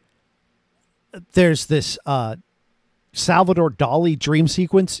ending. There's this Salvador Dali dream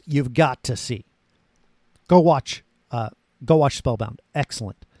sequence you've got to see. Go watch Spellbound.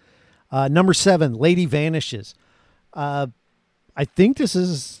 Excellent. Number 7, Lady Vanishes. I think this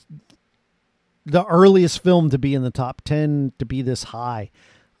is the earliest film to be in the top 10 to be this high.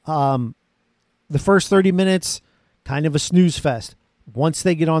 The first 30 minutes, kind of a snooze fest. Once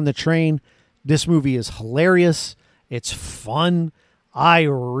they get on the train, this movie is hilarious. It's fun. I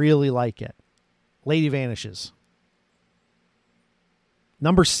really like it. Lady Vanishes.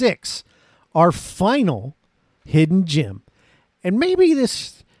 Number 6, our final hidden gem. And maybe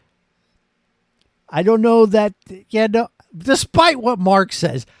this, I don't know that, despite what Mark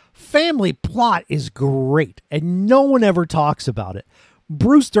says, Family Plot is great, and no one ever talks about it.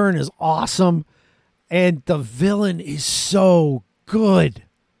 Bruce Dern is awesome, and the villain is so good.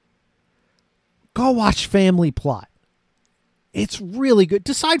 Go watch Family Plot. It's really good.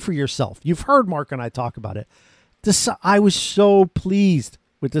 Decide for yourself. You've heard Mark and I talk about it. I was so pleased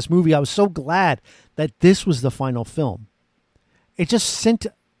with this movie. I was so glad that this was the final film. It just sent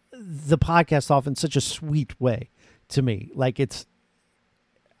the podcast off in such a sweet way to me. Like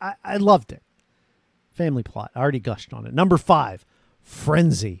I loved it. Family Plot. I already gushed on it. Number 5,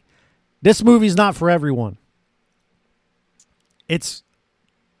 Frenzy. This movie's not for everyone. It's,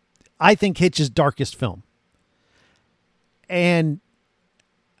 I think, Hitch's darkest film. And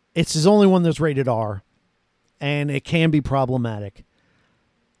it's his only one that's rated R. And it can be problematic.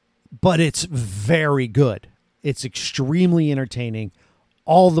 But it's very good. It's extremely entertaining.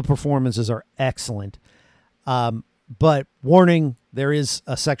 All the performances are excellent. But warning, there is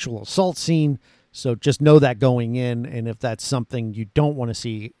a sexual assault scene. So just know that going in. And if that's something you don't want to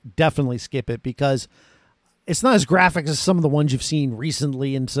see, definitely skip it, because it's not as graphic as some of the ones you've seen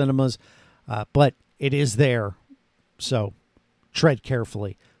recently in cinemas. But it is there. So tread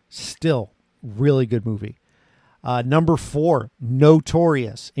carefully. Still, really good movie. Number 4,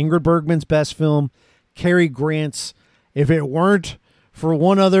 Notorious. Ingrid Bergman's best film. Cary Grant's, if it weren't for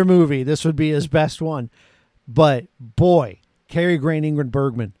one other movie, this would be his best one. But boy, Cary Grant, Ingrid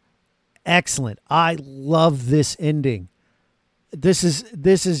Bergman, excellent. I love this ending. This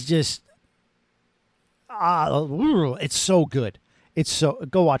is just, it's so good.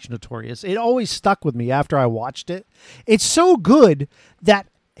 Go watch Notorious. It always stuck with me after I watched it. It's so good that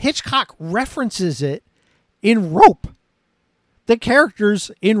Hitchcock references it in Rope. The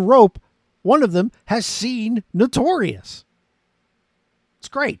characters in Rope, one of them has seen Notorious. It's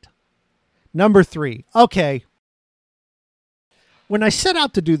great. Number 3. Okay. When I set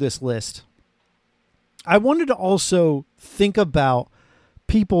out to do this list, I wanted to also think about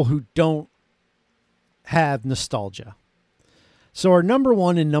people who don't have nostalgia. So our number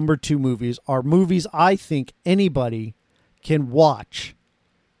 1 and number 2 movies are movies I think anybody can watch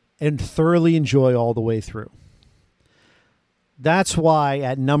and thoroughly enjoy all the way through. That's why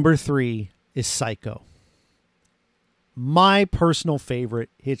at number 3 is Psycho. My personal favorite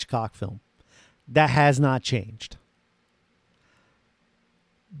Hitchcock film. That has not changed.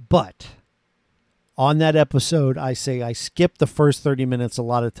 But on that episode, I say I skip the first 30 minutes a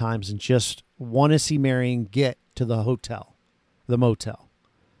lot of times and just want to see Marion get to the motel.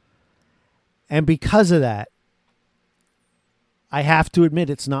 And because of that, I have to admit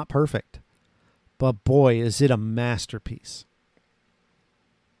it's not perfect. But boy, is it a masterpiece.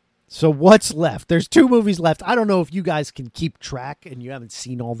 So what's left? There's 2 movies left. I don't know if you guys can keep track and you haven't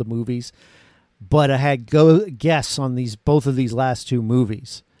seen all the movies, but I had guests on both of these last 2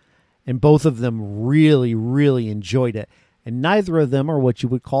 movies, and both of them really, really enjoyed it. And neither of them are what you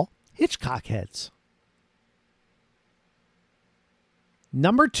would call Hitchcock heads.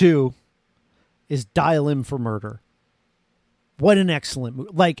 Number 2 is Dial M for Murder. What an excellent movie.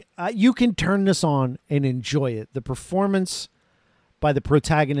 Like, you can turn this on and enjoy it. The performance by the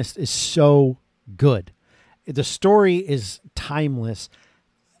protagonist is so good. The story is timeless.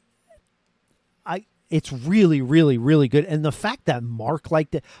 It's really, really, really good. And the fact that Mark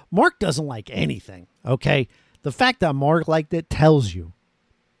liked it, Mark doesn't like anything, okay? The fact that Mark liked it tells you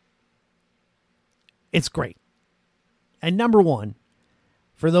it's great. And number 1,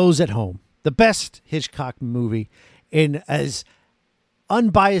 for those at home, the best Hitchcock movie, in as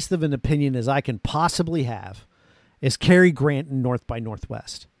unbiased of an opinion as I can possibly have is Cary Grant in North by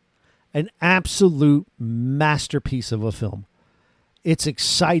Northwest. An absolute masterpiece of a film. It's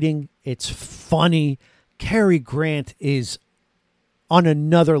exciting. It's funny. Cary Grant is on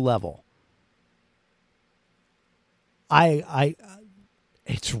another level.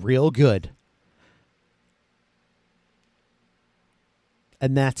 It's real good.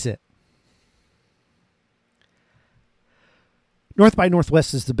 And that's it. North by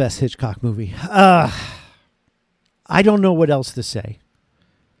Northwest is the best Hitchcock movie. I don't know what else to say.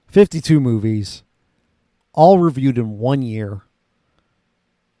 52 movies, all reviewed in 1 year.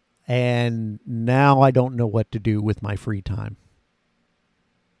 And now I don't know what to do with my free time.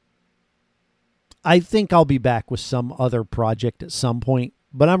 I think I'll be back with some other project at some point,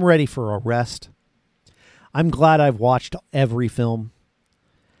 but I'm ready for a rest. I'm glad I've watched every film.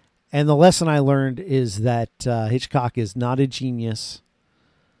 And the lesson I learned is that Hitchcock is not a genius,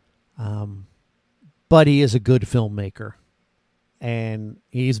 but he is a good filmmaker. And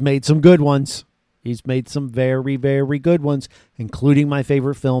he's made some good ones. He's made some very, very good ones, including my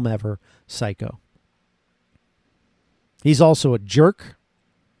favorite film ever, Psycho. He's also a jerk.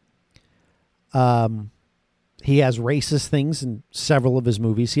 He has racist things in several of his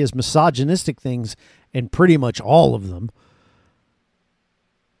movies. He has misogynistic things in pretty much all of them.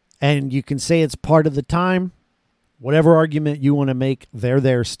 And you can say it's part of the time. Whatever argument you want to make, they're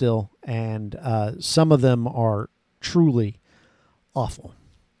there still. And some of them are truly awful.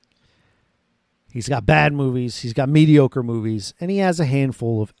 He's got bad movies. He's got mediocre movies. And he has a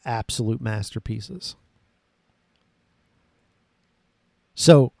handful of absolute masterpieces.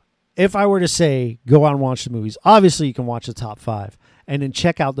 So if I were to say, go out and watch the movies, obviously you can watch the top 5 and then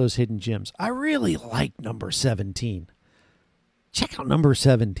check out those hidden gems. I really like number 17. Check out number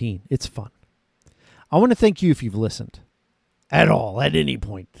 17. It's fun. I want to thank you if you've listened at all, at any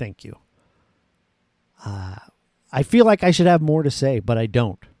point. Thank you. I feel like I should have more to say, but I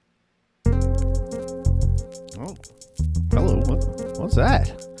don't. Oh, hello. What's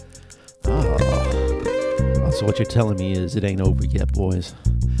that? Oh, so what you're telling me is it ain't over yet, boys.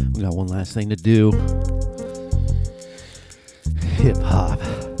 We got one last thing to do. Hip hop.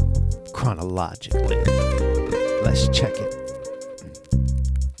 Chronologically. Let's check it.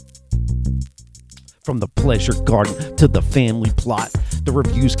 From the pleasure garden to the family plot, the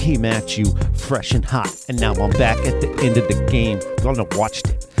reviews came at you fresh and hot. And now I'm back at the end of the game. Gonna watch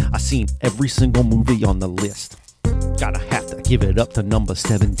it. I seen every single movie on the list. Gotta have to give it up to number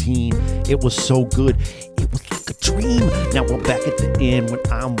 17. It was so good. It was like a dream. Now I'm back at the end when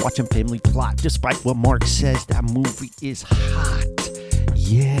I'm watching Family Plot. Despite what Mark says, that movie is hot.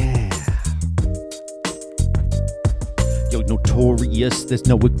 Yeah. Yo, Notorious, there's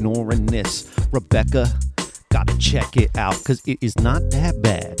no ignoring this. Rebecca, gotta check it out, cause it is not that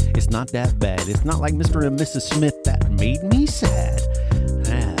bad. It's not that bad. It's not like Mr. and Mrs. Smith that made me sad.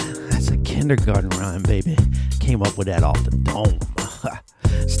 That's a kindergarten rhyme, baby. Came up with that off the dome.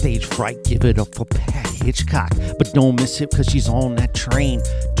 Stage fright, give it up for Pat Hitchcock. But don't miss it, cause she's on that train.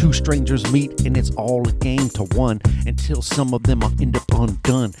 Two strangers meet and it's all a game to one, until some of them end up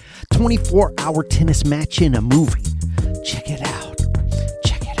undone. 24-hour tennis match in a movie. Check it out.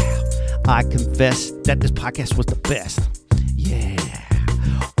 I confess that this podcast was the best. Yeah.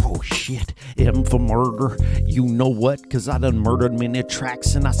 Oh shit. M for murder. You know what? Cause I done murdered many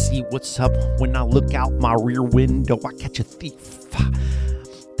tracks and I see what's up. When I look out my rear window, I catch a thief.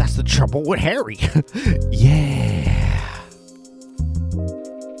 That's the trouble with Harry. Yeah.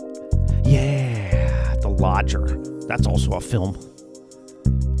 Yeah. The Lodger. That's also a film.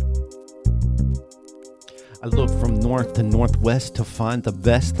 I looked from north to northwest to find the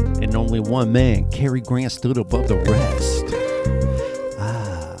best, and only one man, Cary Grant, stood above the rest.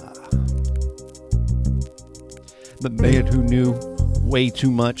 The man who knew way too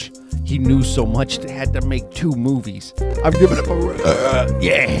much. He knew so much they had to make 2 movies. I've given up a...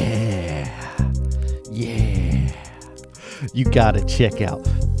 yeah. You gotta check out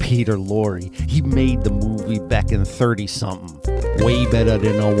Peter Lorre. He made the movie back in 30-something. Way better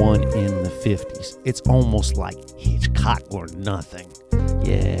than the one in the 50s. It's almost like Hitchcock or nothing.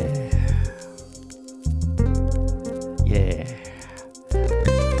 Yeah.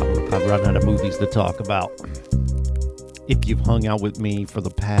 I've run out of movies to talk about. If you've hung out with me for the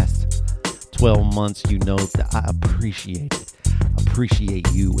past 12 months, you know that I appreciate it.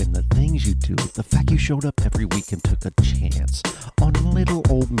 Appreciate you and the things you do. The fact you showed up every week and took a chance on little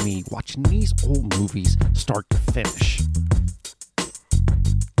old me watching these old movies start to finish.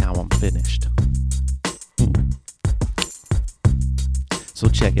 Now I'm finished. So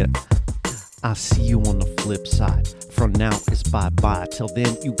check it. I'll see you on the flip side. From now, it's bye-bye. Till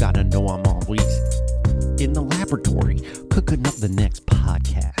then, you gotta know I'm always in the laboratory, cooking up the next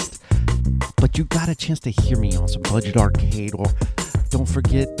podcast. But you got a chance to hear me on some Budget Arcade, or don't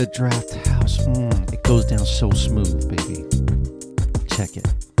forget the Draft House. It goes down so smooth, baby. Check it.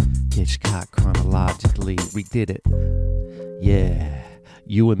 Hitchcock chronologically, we did it. Yeah,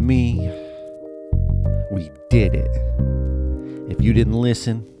 you and me, we did it. If you didn't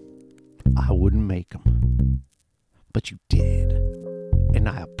listen, I wouldn't make them. But you did, and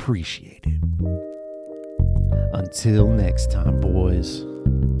I appreciate it. Until next time, boys.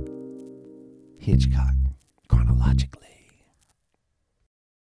 Hitchcock chronologically.